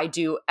I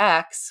do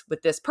X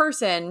with this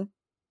person,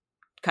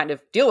 kind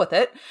of deal with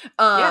it,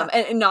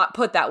 and not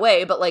put that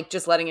way, but like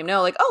just letting him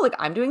know like, oh, like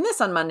I'm doing this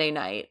on Monday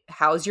night.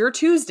 How's your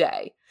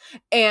Tuesday?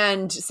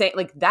 And say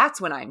like, that's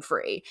when I'm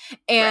free.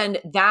 And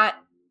that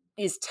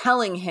is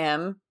telling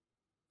him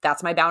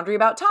that's my boundary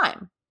about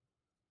time.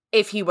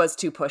 If he was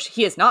to push,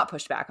 he has not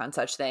pushed back on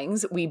such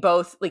things. We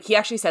both, like, he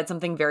actually said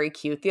something very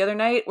cute the other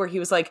night where he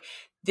was like,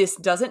 this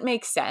doesn't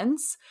make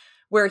sense.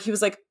 Where he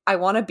was like, I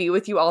want to be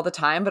with you all the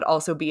time, but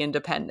also be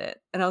independent.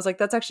 And I was like,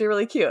 that's actually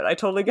really cute. I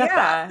totally get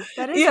that.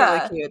 That is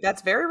really cute.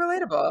 That's very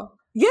relatable.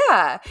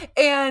 Yeah.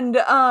 And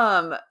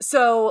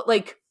so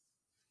like,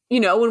 you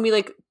know, when we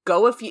like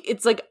go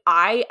it's like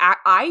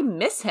I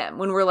miss him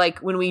when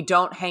we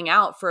don't hang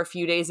out for a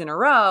few days in a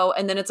row,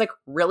 and then it's like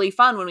really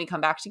fun when we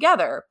come back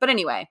together. But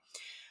anyway,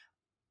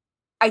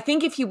 I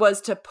think if he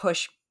was to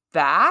push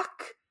back,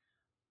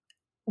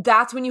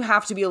 that's when you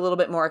have to be a little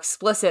bit more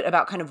explicit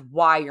about kind of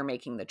why you're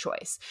making the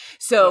choice.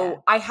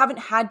 So I haven't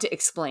had to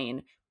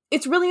explain.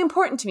 It's really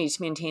important to me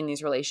to maintain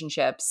these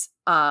relationships,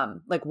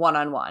 like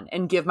one-on-one,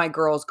 and give my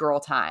girls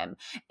girl time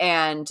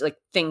and like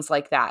things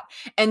like that.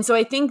 And so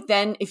I think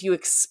then if you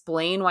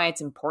explain why it's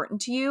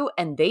important to you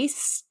and they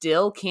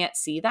still can't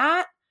see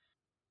that,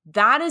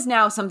 that is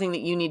now something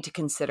that you need to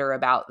consider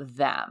about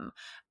them.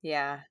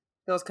 Yeah.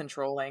 Feels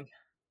controlling.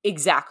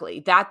 Exactly.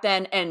 That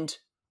then, and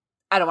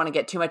I don't want to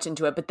get too much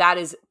into it, but that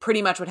is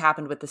pretty much what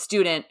happened with the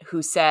student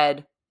who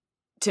said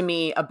to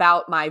me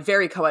about my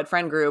very co-ed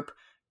friend group,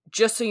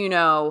 just so you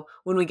know,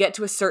 when we get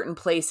to a certain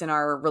place in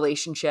our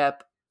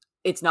relationship,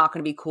 it's not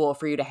going to be cool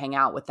for you to hang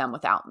out with them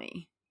without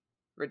me.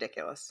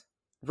 Ridiculous.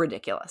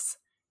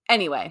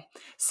 Anyway,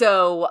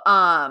 so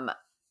I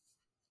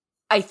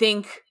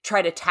think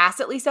try to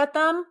tacitly set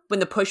them when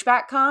the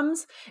pushback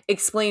comes,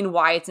 explain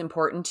why it's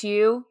important to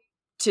you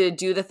to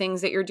do the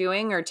things that you're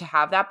doing or to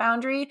have that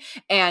boundary.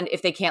 And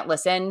if they can't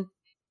listen,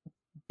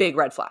 big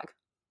red flag.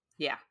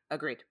 Yeah,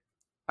 agreed.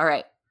 All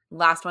right.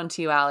 Last one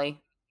to you,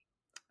 Allie.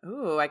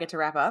 Ooh, I get to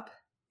wrap up?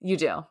 You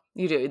do.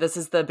 This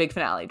is the big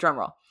finale. Drum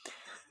roll.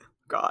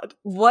 God.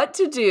 What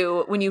to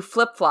do when you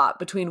flip-flop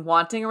between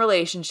wanting a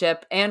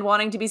relationship and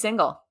wanting to be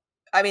single?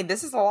 I mean,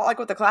 this is a lot like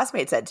what the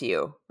classmate said to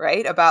you,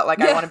 right? About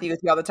like, I want to be with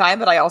you all the time,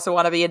 but I also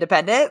want to be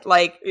independent.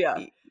 Like,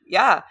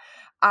 yeah.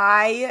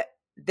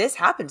 This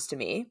happens to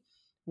me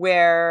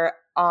where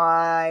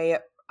I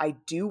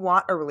do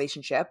want a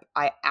relationship.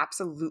 I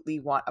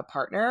absolutely want a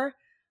partner.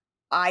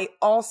 I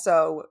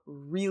also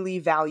really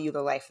value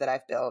the life that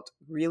I've built,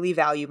 really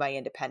value my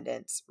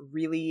independence,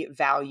 really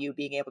value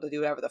being able to do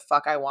whatever the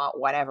fuck I want,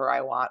 whenever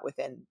I want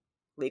within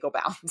legal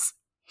bounds.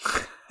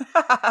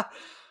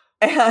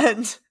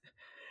 And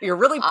you're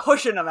really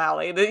pushing them,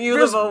 Allie. That you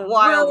live a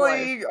wild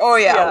life. Oh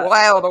yeah,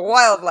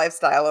 wild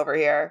lifestyle over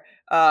here.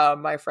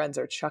 My friends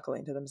are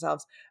chuckling to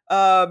themselves.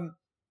 I'm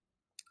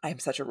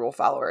such a rule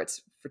follower.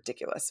 It's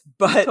ridiculous,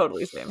 but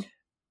totally same.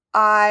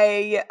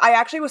 I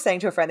actually was saying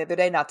to a friend the other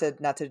day, not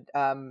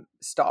to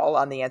stall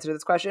on the answer to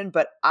this question,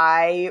 but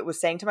I was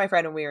saying to my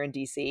friend when we were in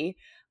DC,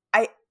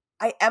 I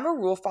am a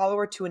rule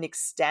follower to an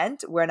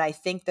extent when I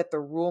think that the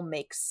rule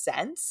makes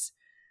sense.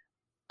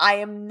 I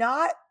am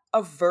not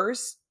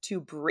averse to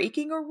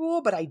breaking a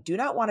rule, but I do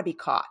not want to be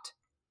caught.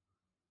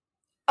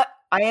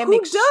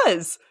 Who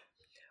does?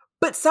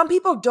 But some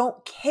people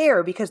don't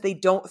care because they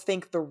don't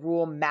think the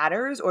rule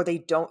matters or they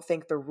don't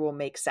think the rule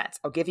makes sense.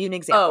 I'll give you an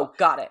example. Oh,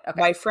 got it. Okay.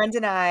 My friend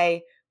and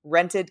I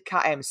rented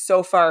I am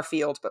so far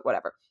afield, but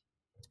whatever.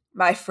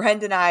 My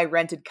friend and I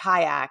rented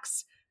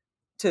kayaks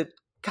to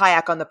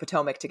kayak on the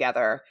Potomac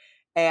together.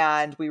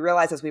 And we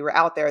realized as we were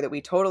out there that we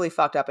totally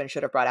fucked up and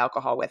should have brought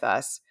alcohol with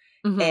us.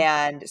 Mm-hmm.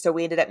 And so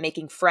we ended up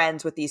making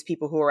friends with these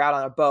people who were out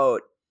on a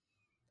boat.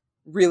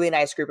 Really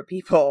nice group of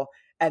people.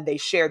 And they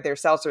shared their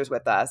seltzers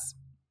with us.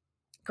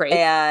 Great.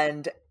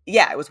 And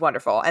yeah, it was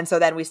wonderful. And so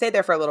then we stayed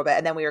there for a little bit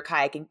and then we were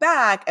kayaking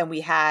back and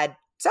we had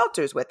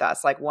seltzers with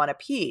us, like one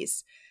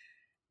apiece.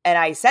 And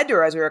I said to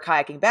her as we were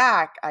kayaking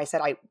back, I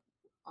said,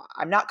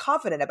 I'm not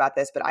confident about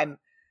this, but I'm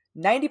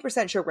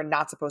 90% sure we're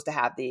not supposed to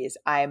have these.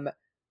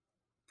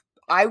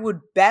 I would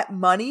bet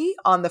money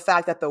on the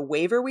fact that the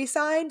waiver we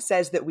signed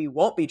says that we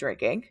won't be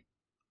drinking.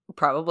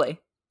 Probably.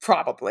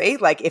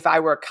 Like if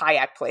I were a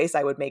kayak place,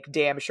 I would make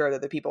damn sure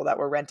that the people that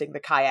were renting the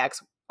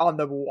kayaks on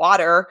the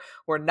water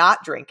were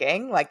not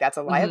drinking. Like that's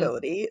a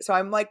liability. Mm-hmm. So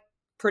I'm like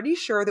pretty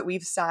sure that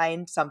we've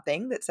signed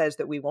something that says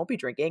that we won't be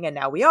drinking. And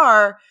now we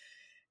are.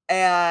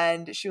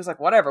 And she was like,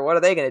 whatever, what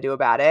are they going to do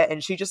about it?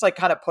 And she just like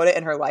kind of put it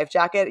in her life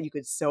jacket. You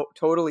could so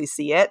totally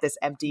see it, this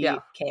empty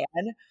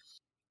can.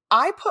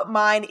 I put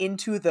mine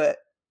into the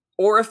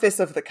orifice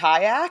of the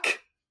kayak.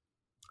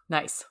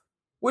 Nice.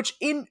 Which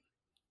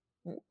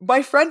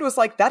my friend was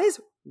like, that is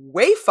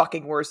way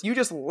fucking worse. You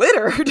just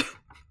littered.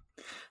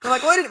 I'm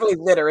like, well, I didn't really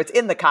litter. It's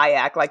in the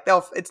kayak. Like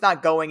it's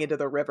not going into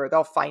the river.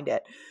 They'll find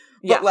it.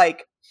 Yeah. But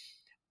like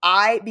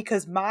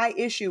because my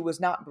issue was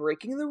not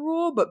breaking the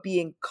rule, but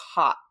being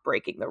caught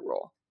breaking the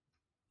rule.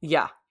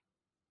 Yeah.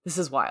 This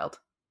is wild.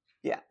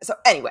 Yeah. So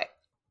anyway,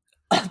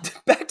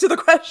 back to the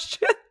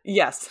question.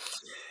 Yes.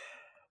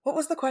 What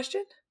was the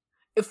question?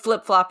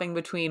 Flip-flopping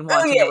between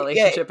wanting a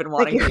relationship and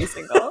wanting to be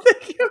single.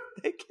 Thank you.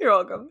 You're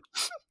welcome.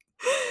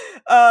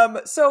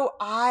 So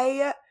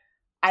I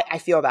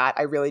feel that.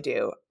 I really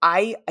do.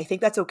 I think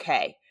that's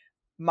okay.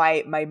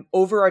 My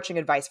overarching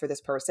advice for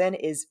this person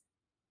is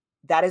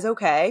that is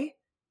okay.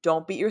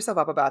 Don't beat yourself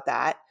up about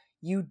that.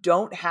 You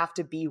don't have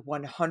to be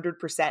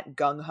 100%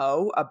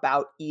 gung-ho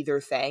about either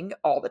thing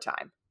all the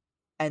time.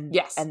 And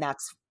yes, and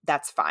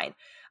that's fine.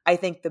 I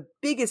think the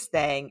biggest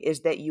thing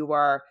is that you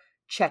are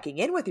checking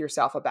in with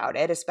yourself about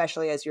it,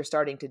 especially as you're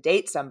starting to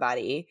date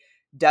somebody.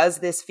 Does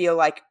this feel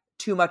like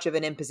too much of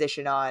an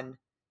imposition on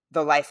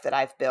the life that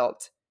I've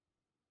built?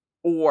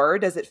 Or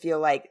does it feel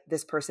like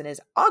this person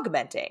is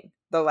augmenting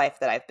the life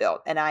that I've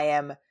built? And I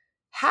am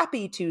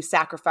happy to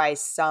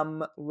sacrifice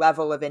some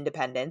level of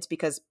independence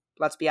because,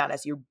 let's be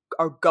honest, you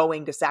are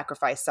going to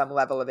sacrifice some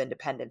level of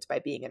independence by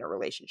being in a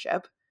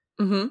relationship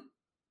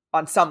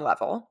on some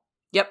level.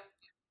 Yep.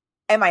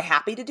 Am I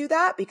happy to do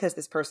that because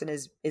this person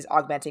is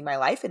augmenting my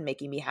life and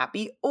making me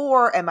happy?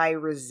 Or am I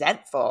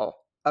resentful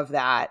of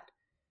that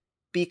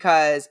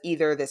because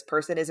either this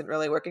person isn't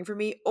really working for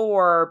me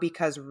or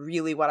because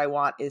really what I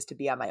want is to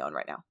be on my own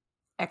right now?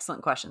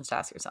 Excellent questions to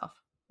ask yourself.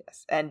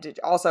 Yes. And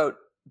also,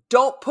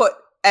 don't put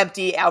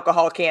empty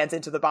alcohol cans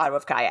into the bottom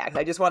of kayaks.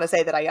 I just want to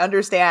say that I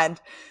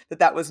understand that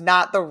that was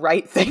not the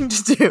right thing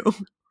to do.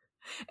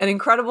 An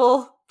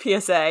incredible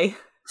PSA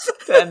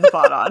to end the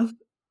pod on.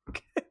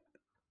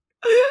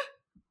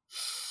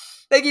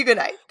 Thank you. Good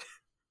night.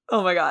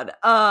 Oh my God.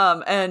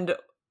 And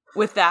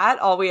with that,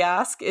 all we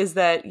ask is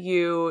that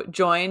you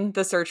join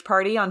the search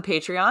party on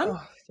Patreon.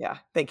 Oh, yeah.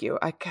 Thank you.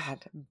 I'm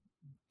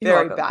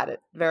very bad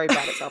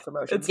at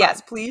self-promotion.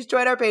 Yes, please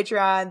join our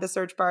Patreon, the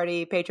search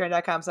party,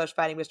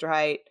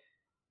 patreon.com/findingmrheight.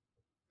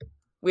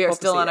 We are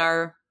still on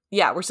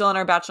we're still on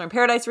our Bachelor in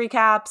Paradise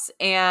recaps,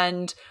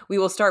 and we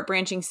will start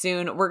branching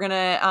soon. We're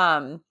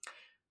gonna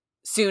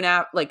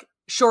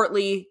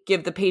shortly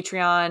give the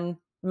Patreon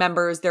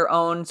members their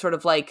own sort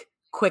of like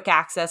quick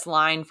access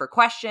line for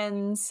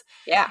questions.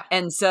 Yeah.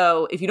 And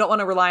so if you don't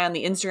want to rely on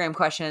the Instagram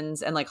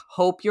questions and like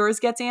hope yours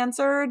gets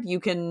answered, you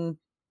can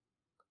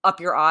up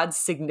your odds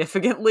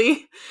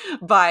significantly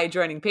by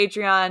joining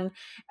Patreon.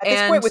 At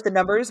this point with the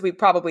numbers,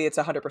 it's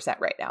 100%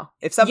 right now.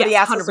 If somebody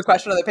asks us a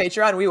question on the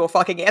Patreon, we will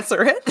fucking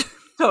answer it.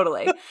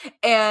 Totally.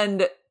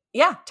 And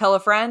yeah, tell a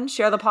friend,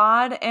 share the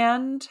pod,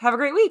 and have a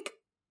great week.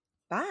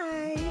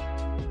 Bye.